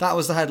that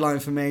was the headline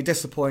for me.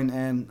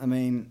 Disappointing. I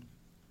mean,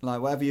 like,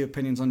 whatever your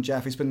opinions on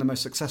Jeff, he's been the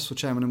most successful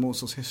chairman in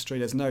Walsall's history.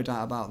 There's no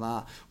doubt about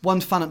that.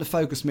 One fan at the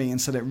Focus meeting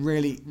said it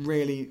really,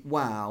 really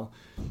well.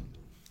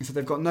 He said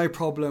they've got no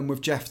problem with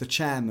Jeff the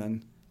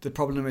chairman. The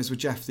problem is with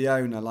Jeff the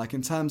owner. Like,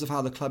 in terms of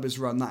how the club is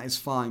run, that is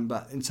fine,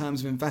 but in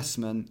terms of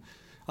investment...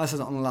 I said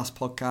that on the last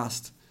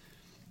podcast.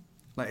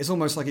 Like, it's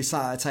almost like he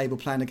sat at a table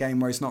playing a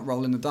game where he's not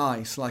rolling the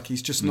dice. Like,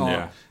 he's just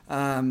not.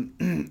 Yeah.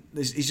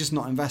 He's just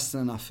not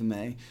investing enough for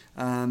me.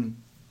 But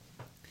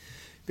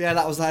yeah,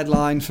 that was the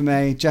headline for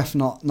me. Jeff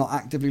not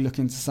actively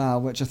looking to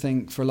sell, which I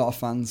think for a lot of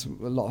fans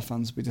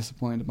would be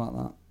disappointed about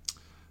that.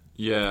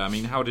 Yeah, I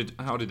mean, how did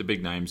the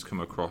big names come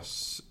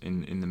across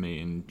in the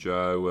meeting,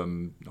 Joe?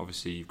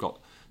 Obviously, you've got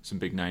some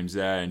big names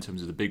there in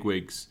terms of the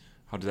bigwigs.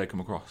 How did they come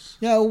across?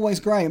 Yeah, always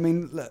great. I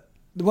mean, look,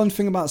 the one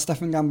thing about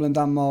Stefan Gamble and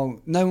Dan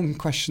Mole, no one can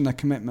question their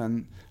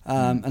commitment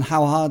and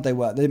how hard they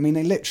work. They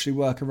literally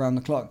work around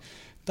the clock.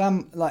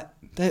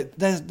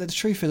 The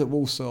truth is at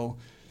Walsall,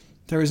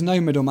 there is no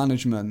middle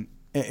management.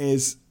 It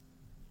is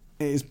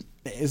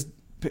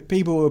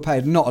people who are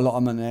paid not a lot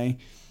of money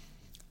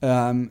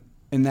in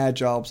their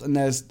jobs, and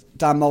there's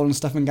Dan Mole and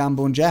Stefan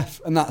Gamble and Jeff,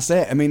 and that's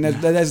it. I mean,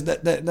 there's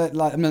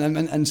like,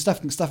 and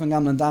Stefan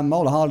Gamble and Dan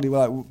Mole are hardly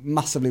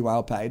massively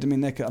well paid. I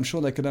mean, I'm sure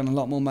they could earn a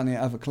lot more money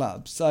at other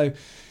clubs. So.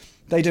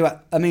 They do.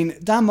 I mean,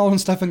 Dan Mole and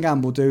Stefan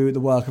Gamble do the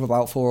work of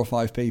about 4 or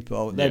 5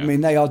 people. I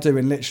mean, they are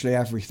doing literally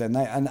everything.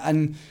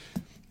 And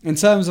in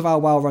terms of how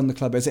well run the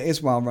club is, it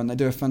is well run. They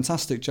do a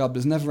fantastic job.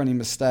 There's never any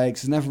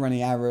mistakes. There's never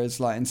any errors.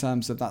 Like, in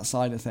terms of that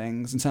side of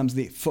things, in terms of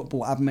the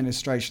football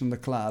administration of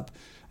the club,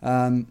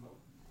 and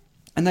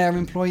they are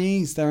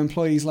employees. They're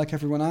employees like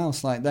everyone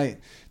else. Like,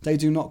 they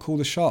do not call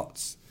the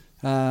shots.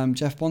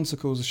 Jeff Bonser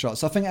calls the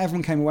shots. So I think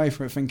everyone came away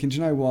from it thinking, do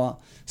you know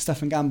what?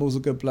 Stefan Gamble's a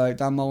good bloke.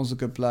 Dan Mole's a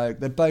good bloke.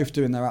 They're both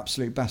doing their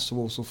absolute best for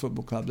Walsall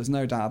Football Club. There's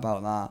no doubt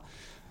about that.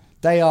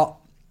 They are,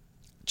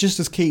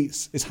 just as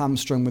Keats is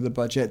hamstrung with the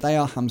budget, they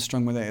are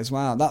hamstrung with it as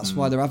well. That's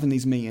why they're having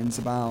these meetings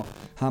about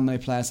how many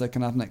players they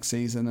can have next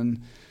season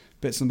and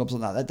bits and bobs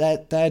like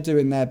that. They're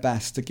doing their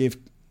best to give...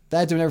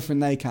 They're doing everything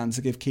they can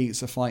to give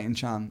Keats a fighting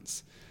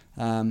chance.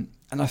 And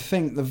I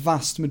think the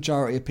vast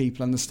majority of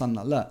people understand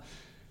that. Look,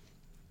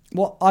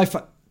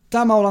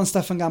 Dan Mole and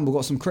Stefan Gamble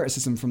got some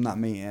criticism from that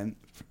meeting.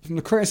 From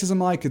the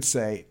criticism I could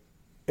see,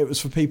 it was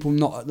for people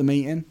not at the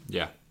meeting.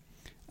 Yeah.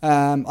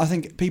 I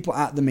think people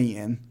at the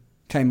meeting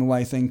came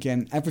away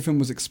thinking everything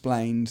was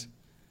explained.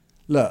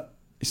 Look,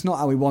 it's not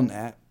how we want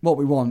it. What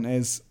we want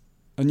is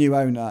a new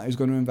owner who's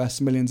going to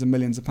invest millions and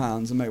millions of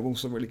pounds and make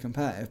Walsall really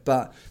competitive.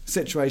 But the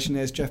situation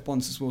is Jeff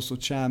Bonser's Walsall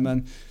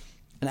chairman,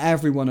 and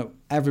everyone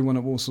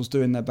at Walsall's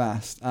doing their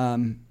best.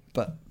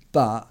 But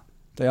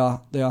they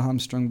are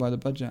hamstrung by the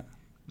budget.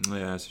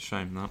 Yeah, it's a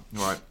shame that.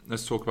 All right,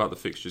 let's talk about the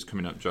fixtures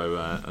coming up,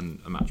 Joe, and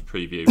a match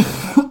preview.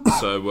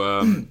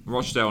 So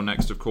Rochdale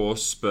next, of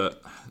course,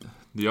 but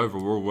the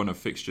overall run of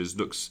fixtures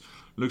looks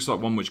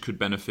like one which could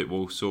benefit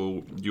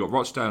Walsall. You've got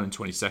Rochdale in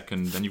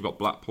 22nd, then you've got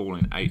Blackpool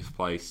in 8th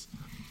place.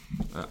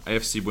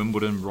 AFC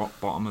Wimbledon, rock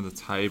bottom of the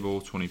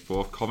table,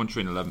 24th.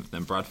 Coventry in 11th,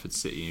 then Bradford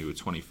City, who were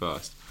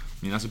 21st.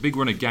 I mean, that's a big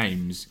run of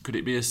games. Could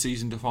it be a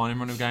season-defining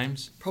run of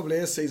games? Probably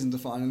is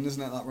season-defining,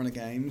 isn't it, that run of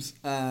games?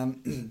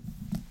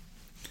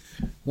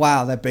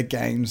 Wow, they're big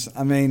games.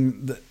 I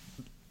mean,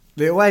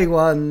 the away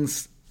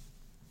ones...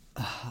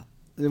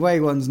 The away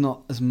ones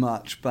not as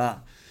much, but...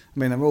 I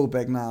mean, they're all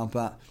big now,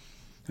 but...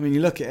 I mean,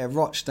 you look at it,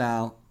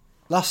 Rochdale...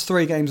 Last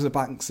 3 games of the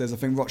Bankers, I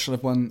think Rochdale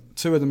have won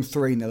 2 of them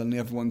 3-0 and the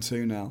other one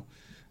 2-0.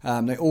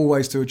 They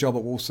always do a job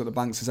at Walsall. The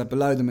Bankers are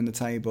below them in the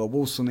table.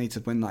 Walsall need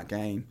to win that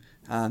game.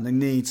 They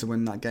need to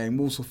win that game.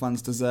 Walsall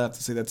fans deserve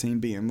to see their team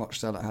beating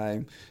Rochdale at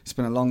home. It's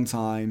been a long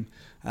time.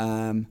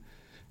 And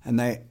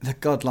they've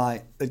got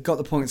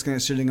the points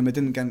against Gillingham. They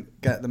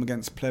didn't get them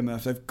against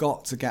Plymouth. They've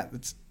got to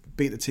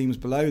beat the teams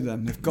below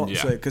them. They've got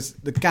to, because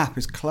the gap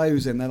is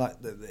closing. They're like,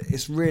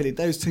 it's really,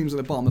 those teams at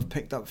the bottom have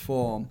picked up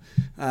form.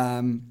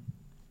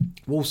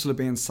 Walsall are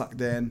being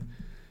sucked in.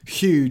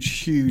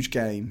 Huge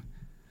game.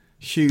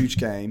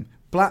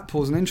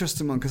 Blackpool's an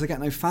interesting one because they get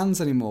no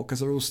fans anymore because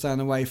they're all staying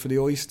away for the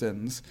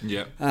Oystons.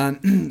 Yeah.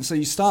 So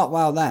you start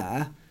well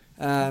there.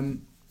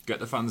 Get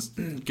the fans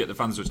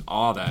which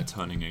are there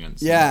turning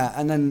against. Yeah, them.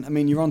 And then I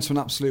mean you're on to an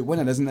absolute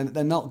winner, isn't it?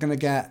 They are not going to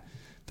get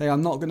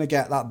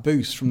that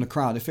boost from the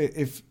crowd.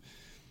 If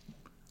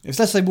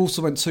let's say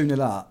Walsall went 2-0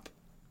 up,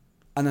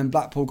 and then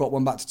Blackpool got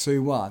one back to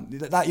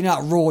 2-1. That, you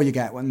know, that roar you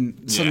get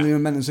when suddenly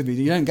momentum's with you.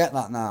 You don't get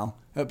that now.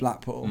 at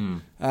Blackpool.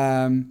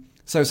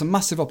 So it's a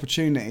massive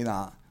opportunity,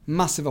 that.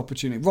 Massive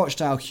opportunity.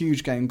 Rochdale,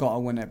 huge game, got to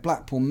win it.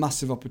 Blackpool,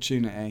 massive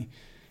opportunity.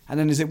 And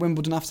then is it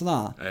Wimbledon after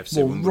that? AFC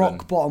well, Wimbledon.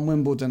 rock bottom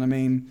Wimbledon. I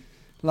mean,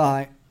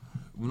 like...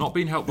 We're not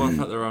being helped by the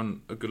fact they're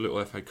on a good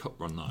little FA Cup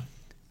run, though.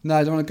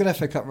 No, they're on a good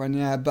FA Cup run,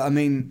 yeah. But, I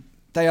mean,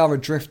 they are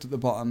adrift at the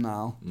bottom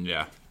now.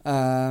 Yeah.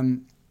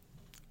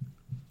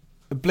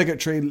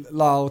 Obligatory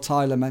Lyle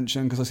Taylor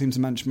mention, because I seem to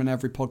mention him in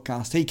every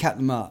podcast. He kept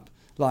them up.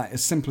 Like,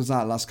 as simple as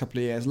that, last couple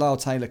of years. Lyle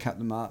Taylor kept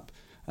them up.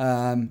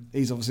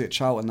 He's obviously at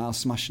Charlton now,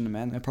 smashing them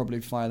in. They'll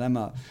probably fire them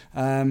up.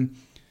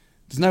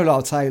 There's no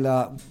Lyle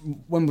Taylor.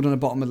 Wimbledon at the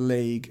bottom of the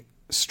league,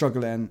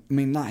 struggling. I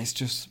mean, that is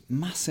just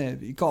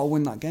massive. You've got to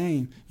win that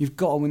game. You've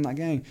got to win that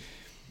game.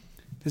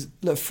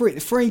 Look,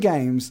 three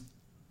games.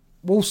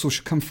 Walsall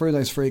should come through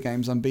those 3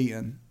 games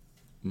unbeaten.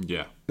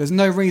 Yeah. There's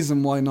no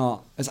reason why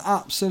not. There's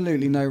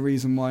absolutely no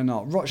reason why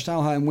not.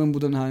 Rochdale home,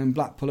 Wimbledon home,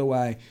 Blackpool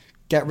away.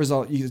 Get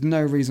results. There's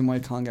no reason why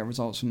you can't get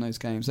results from those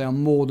games. They are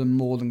more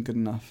than good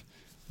enough.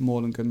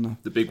 More than good enough.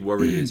 The big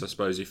worry is, I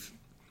suppose,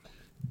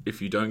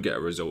 if you don't get a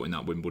result in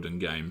that Wimbledon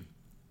game,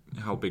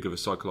 how big of a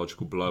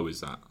psychological blow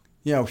is that?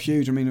 Yeah, well,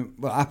 huge. I mean,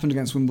 what happened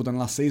against Wimbledon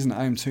last season at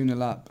home,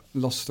 2-0 up,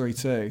 lost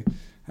 3-2.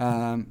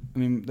 I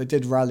mean, they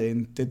did rally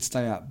and did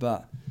stay up,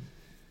 but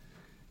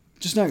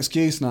just no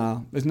excuse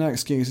now. There's no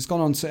excuse. It's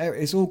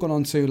all gone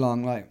on too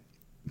long. Like,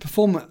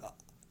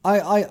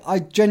 I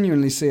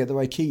genuinely see it the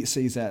way Keat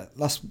sees it.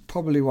 That's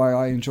probably why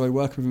I enjoy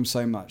working with him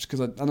so much.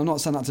 And I'm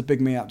not saying that to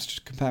big me up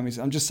to compare me.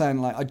 I'm just saying,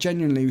 like, I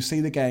genuinely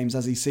see the games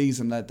as he sees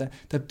them.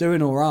 They're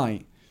doing all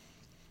right.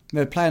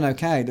 They're playing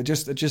okay. They're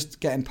just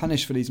getting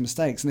punished for these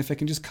mistakes. And if they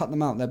can just cut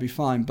them out, they'll be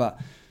fine. But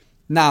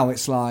now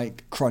it's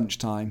like crunch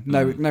time.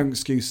 No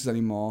excuses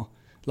anymore.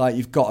 Like,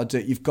 you've got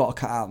to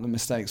cut out the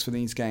mistakes for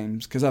these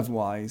games, because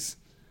otherwise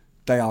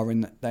they are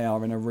in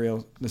a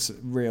real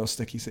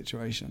sticky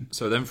situation.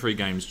 So then 3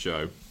 games,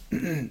 Joe.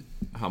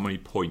 How many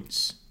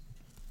points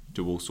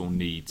do Walsall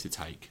need to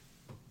take?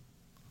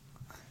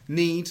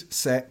 Need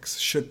 6,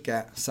 should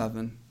get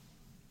 7.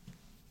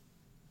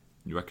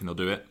 You reckon they'll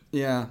do it?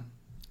 Yeah,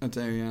 I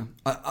do. Yeah,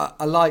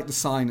 I like the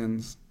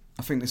signings.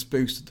 I think this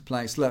boosted the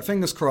place. Look,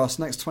 fingers crossed.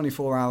 Next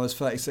 24 hours,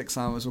 36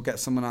 hours, we'll get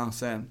someone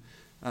else in.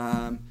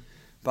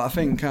 But I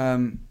think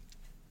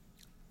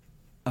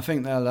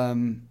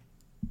they'll.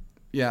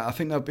 Yeah, I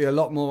think they'll be a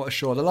lot more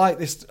assured. I like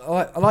this.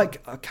 I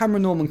like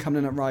Cameron Norman coming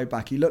in at right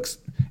back. He looks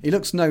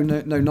no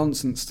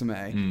nonsense to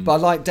me. But I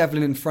like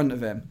Devlin in front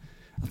of him.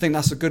 I think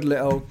that's a good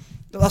little.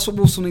 That's what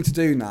Walsall need to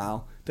do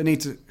now. They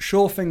need to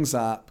shore things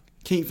up,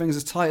 keep things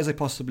as tight as they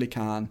possibly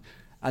can,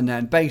 and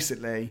then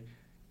basically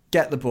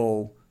get the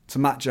ball to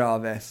Matt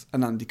Jarvis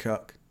and Andy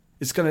Cook.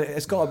 It's got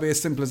to be as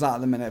simple as that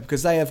at the minute,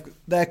 because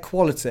their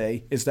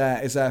quality is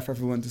there for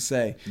everyone to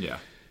see. Yeah.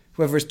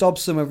 Whether it's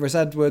Dobson, whether it's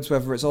Edwards,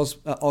 whether it's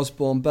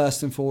Osborne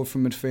bursting forward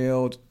from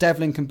midfield,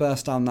 Devlin can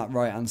burst down that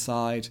right-hand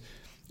side.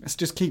 Let's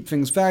just keep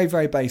things very,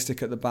 very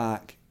basic at the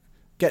back.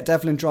 Get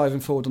Devlin driving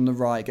forward on the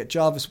right, get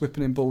Jarvis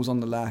whipping in balls on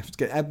the left,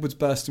 get Edwards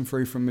bursting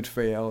through from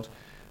midfield,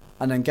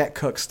 and then get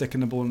Cook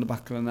sticking the ball in the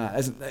back of the net.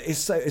 It's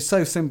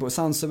so simple. It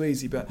sounds so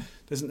easy, but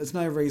there's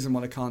no reason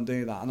why they can't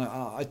do that. And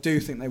I do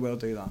think they will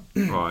do that.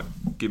 Right,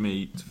 give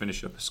me, to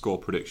finish up, a score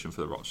prediction for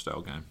the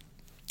Rochdale game.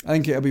 I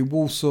think it'll be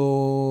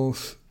Walsall.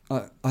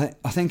 I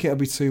think it'll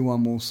be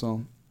 2-1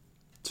 Walsall.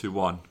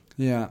 2-1.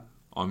 Yeah.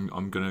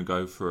 I'm going to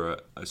go for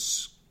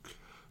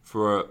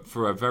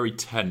a very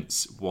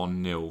tense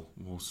 1-0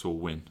 Walsall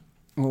win.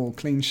 Oh,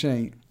 clean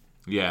sheet.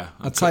 Yeah.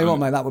 I'll tell you what,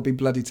 mate, that would be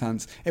bloody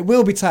tense. It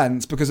will be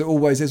tense because it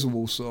always is a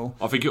Walsall.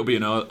 I think it'll be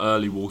an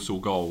early Walsall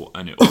goal,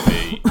 and it'll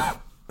be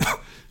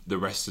the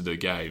rest of the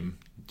game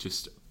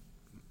just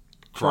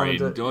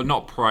praying, or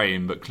not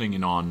praying, but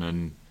clinging on.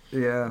 And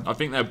yeah, I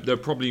think they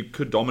probably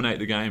could dominate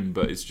the game,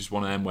 but it's just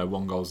one of them where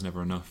one goal's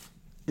never enough.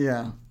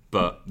 Yeah,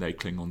 but they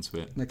cling on to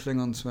it.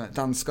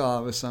 Dan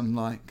Scarr with some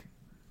like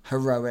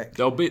heroic.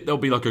 There'll be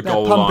like a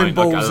goal line,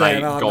 like a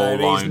late goal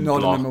line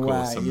block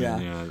or something.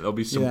 Yeah, there'll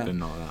be something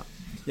like that.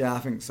 Yeah, I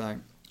think so.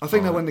 I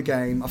think they'll win the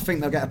game. I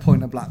think they'll get a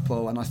point at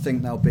Blackpool, and I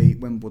think they'll beat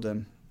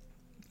Wimbledon.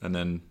 And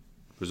then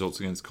results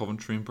against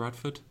Coventry and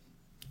Bradford.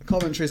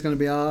 Coventry is going to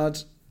be hard.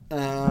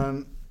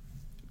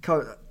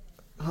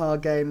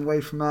 Hard game away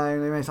from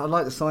home. I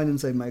like the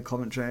signings they made.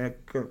 Coventry.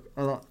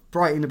 I like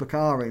Brighton and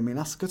Bakari. I mean,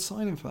 that's a good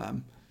signing for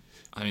them.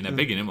 I mean, they're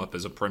bigging him up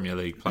as a Premier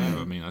League player.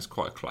 I mean, that's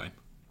quite a claim.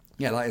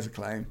 Yeah, that is a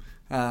claim.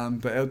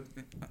 But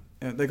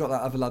they got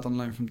that other lad on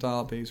loan from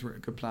Derby. He's a really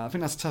good player. I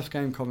think that's a tough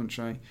game,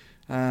 Coventry.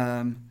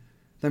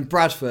 Then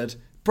Bradford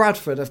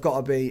have got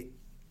to be,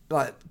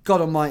 like,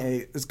 God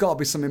almighty, there's got to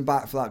be something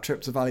back for that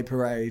trip to Valley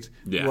Parade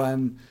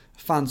when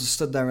fans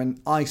stood there in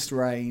iced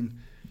rain,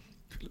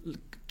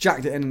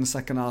 jacked it in the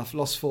second half,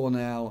 lost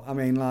 4-0. I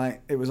mean,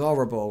 like, it was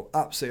horrible,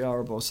 absolutely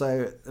horrible.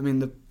 So, I mean,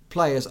 the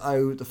players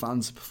owe the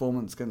fans a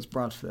performance against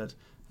Bradford.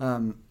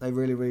 They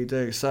really, really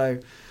do. So,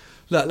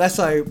 look, let's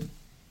hope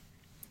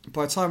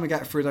by the time we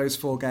get through those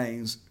 4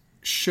 games,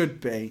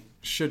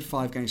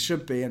 5 games,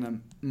 should be in a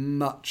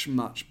much,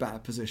 much better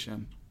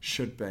position.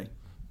 Should be.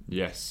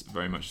 Yes,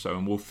 very much so.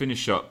 And we'll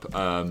finish up,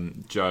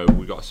 Joe.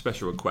 We got a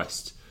special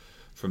request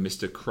from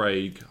Mr.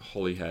 Craig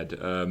Holyhead.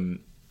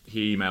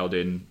 He emailed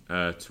in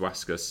to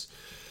ask us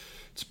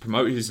to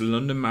promote his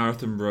London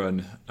Marathon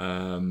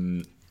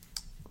run.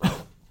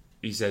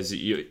 He says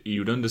he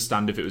would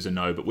understand if it was a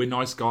no, but we're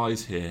nice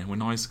guys here. We're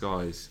nice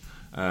guys.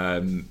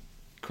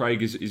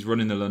 Craig is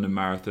running the London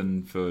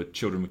Marathon for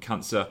children with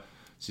cancer.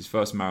 It's his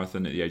first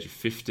marathon at the age of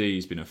 50.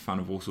 He's been a fan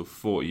of Walsall for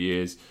 40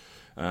 years.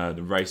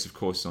 The race, of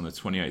course, is on the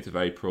 28th of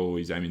April.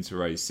 He's aiming to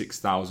raise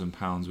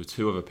 £6,000 with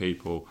 2 other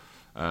people.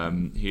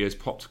 He has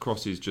popped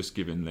across his Just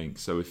Giving link.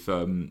 So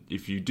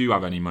if you do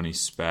have any money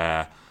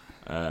spare,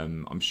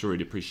 I'm sure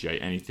he'd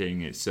appreciate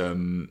anything. It's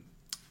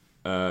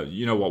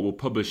you know what? We'll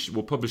publish the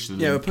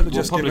link. Yeah, we'll put the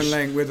Just Giving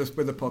link with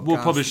the podcast. We'll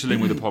publish the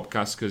link with the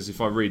podcast because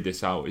if I read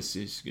this out,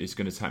 it's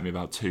going to take me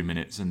about 2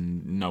 minutes,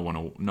 and no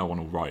one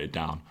will write it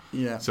down.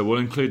 Yeah. So we'll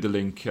include the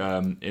link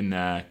in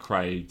there,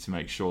 Craig, to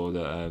make sure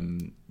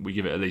that we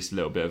give it at least a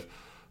little bit of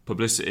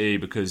publicity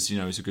because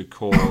it's a good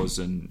cause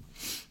and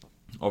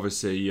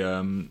obviously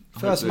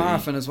first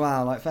marathon as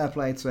well. Like fair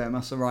play to him.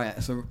 That's right.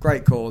 It's a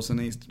great cause, and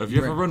he's. Have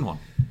you ever run one?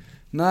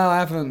 No, I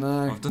haven't.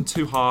 No. I've done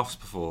 2 halves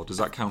before. Does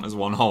that count as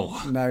one whole?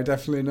 No,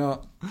 definitely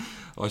not.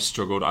 I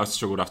struggled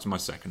after my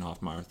second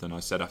half marathon. I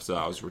said after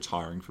that I was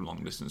retiring from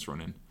long distance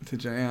running.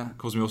 Did you? Yeah.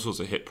 Caused me all sorts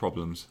of hip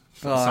problems.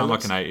 Sound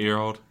like an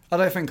 8-year-old. I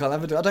don't think I'll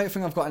ever do. I don't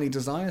think I've got any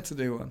desire to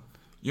do one.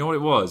 You know what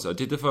it was? I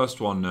did the first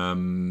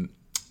one.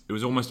 It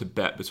was almost a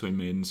bet between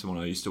me and someone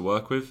I used to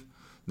work with.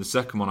 The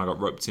second one I got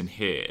roped in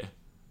here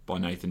by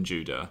Nathan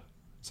Judah.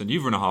 Said,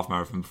 "You've run a half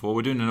marathon before.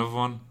 We're doing another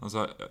one." I was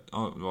like,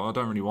 "Oh, well, I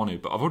don't really want to,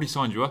 but I've already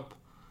signed you up."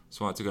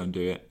 So I had to go and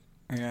do it.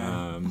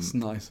 Yeah, that's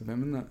nice of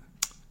him, isn't it?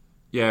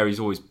 Yeah, he's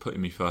always putting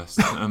me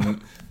first.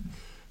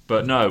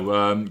 But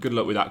no, good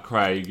luck with that,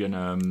 Craig,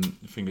 and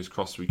fingers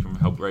crossed we can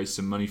help raise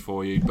some money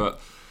for you.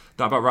 But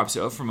that about wraps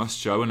it up from us,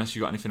 Joe, unless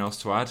you got anything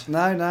else to add.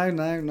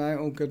 No.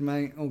 All good,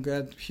 mate. All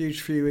good.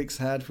 Huge few weeks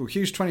ahead. Well,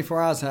 huge 24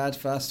 hours ahead,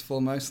 first and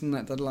foremost, and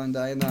that deadline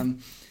day. And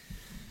then,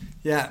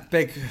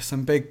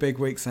 some big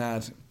weeks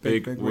ahead.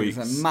 Big weeks.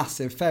 And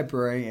massive.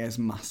 February is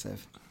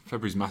massive.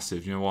 February's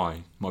massive. You know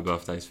why? My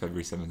birthday's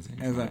February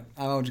 17th. Is it?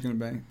 How old are you going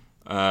to be?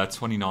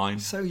 29.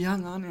 So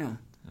young, aren't you?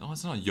 Oh,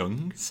 it's not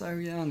young. So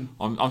young.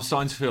 I'm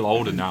starting to feel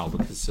older now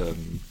because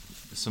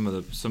some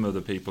of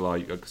the people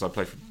because I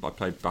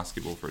play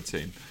basketball for a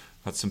team.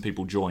 Had some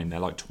people join. They're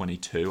like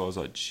 22. I was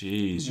like,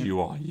 "Geez,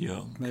 you are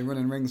young." Are they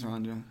running rings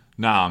around you?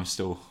 Nah, I'm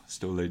still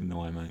leading the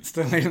way, mate.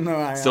 Still leading the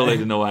way. Still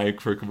leading the way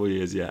for a couple of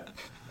years yet.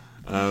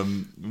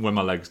 When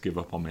my legs give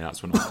up on me,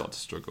 that's when I start to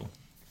struggle.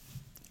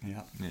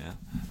 Yeah.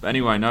 But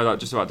anyway, no, that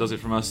just about does it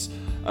from us.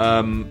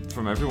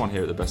 From everyone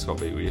here at the Best Scott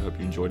Beat, we hope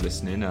you enjoyed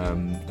listening.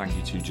 Thank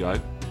you to Joe.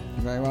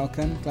 You're very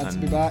welcome. Glad to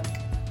be back.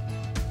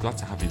 Glad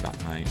to have you back,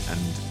 mate. And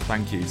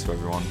thank you to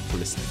everyone for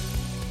listening.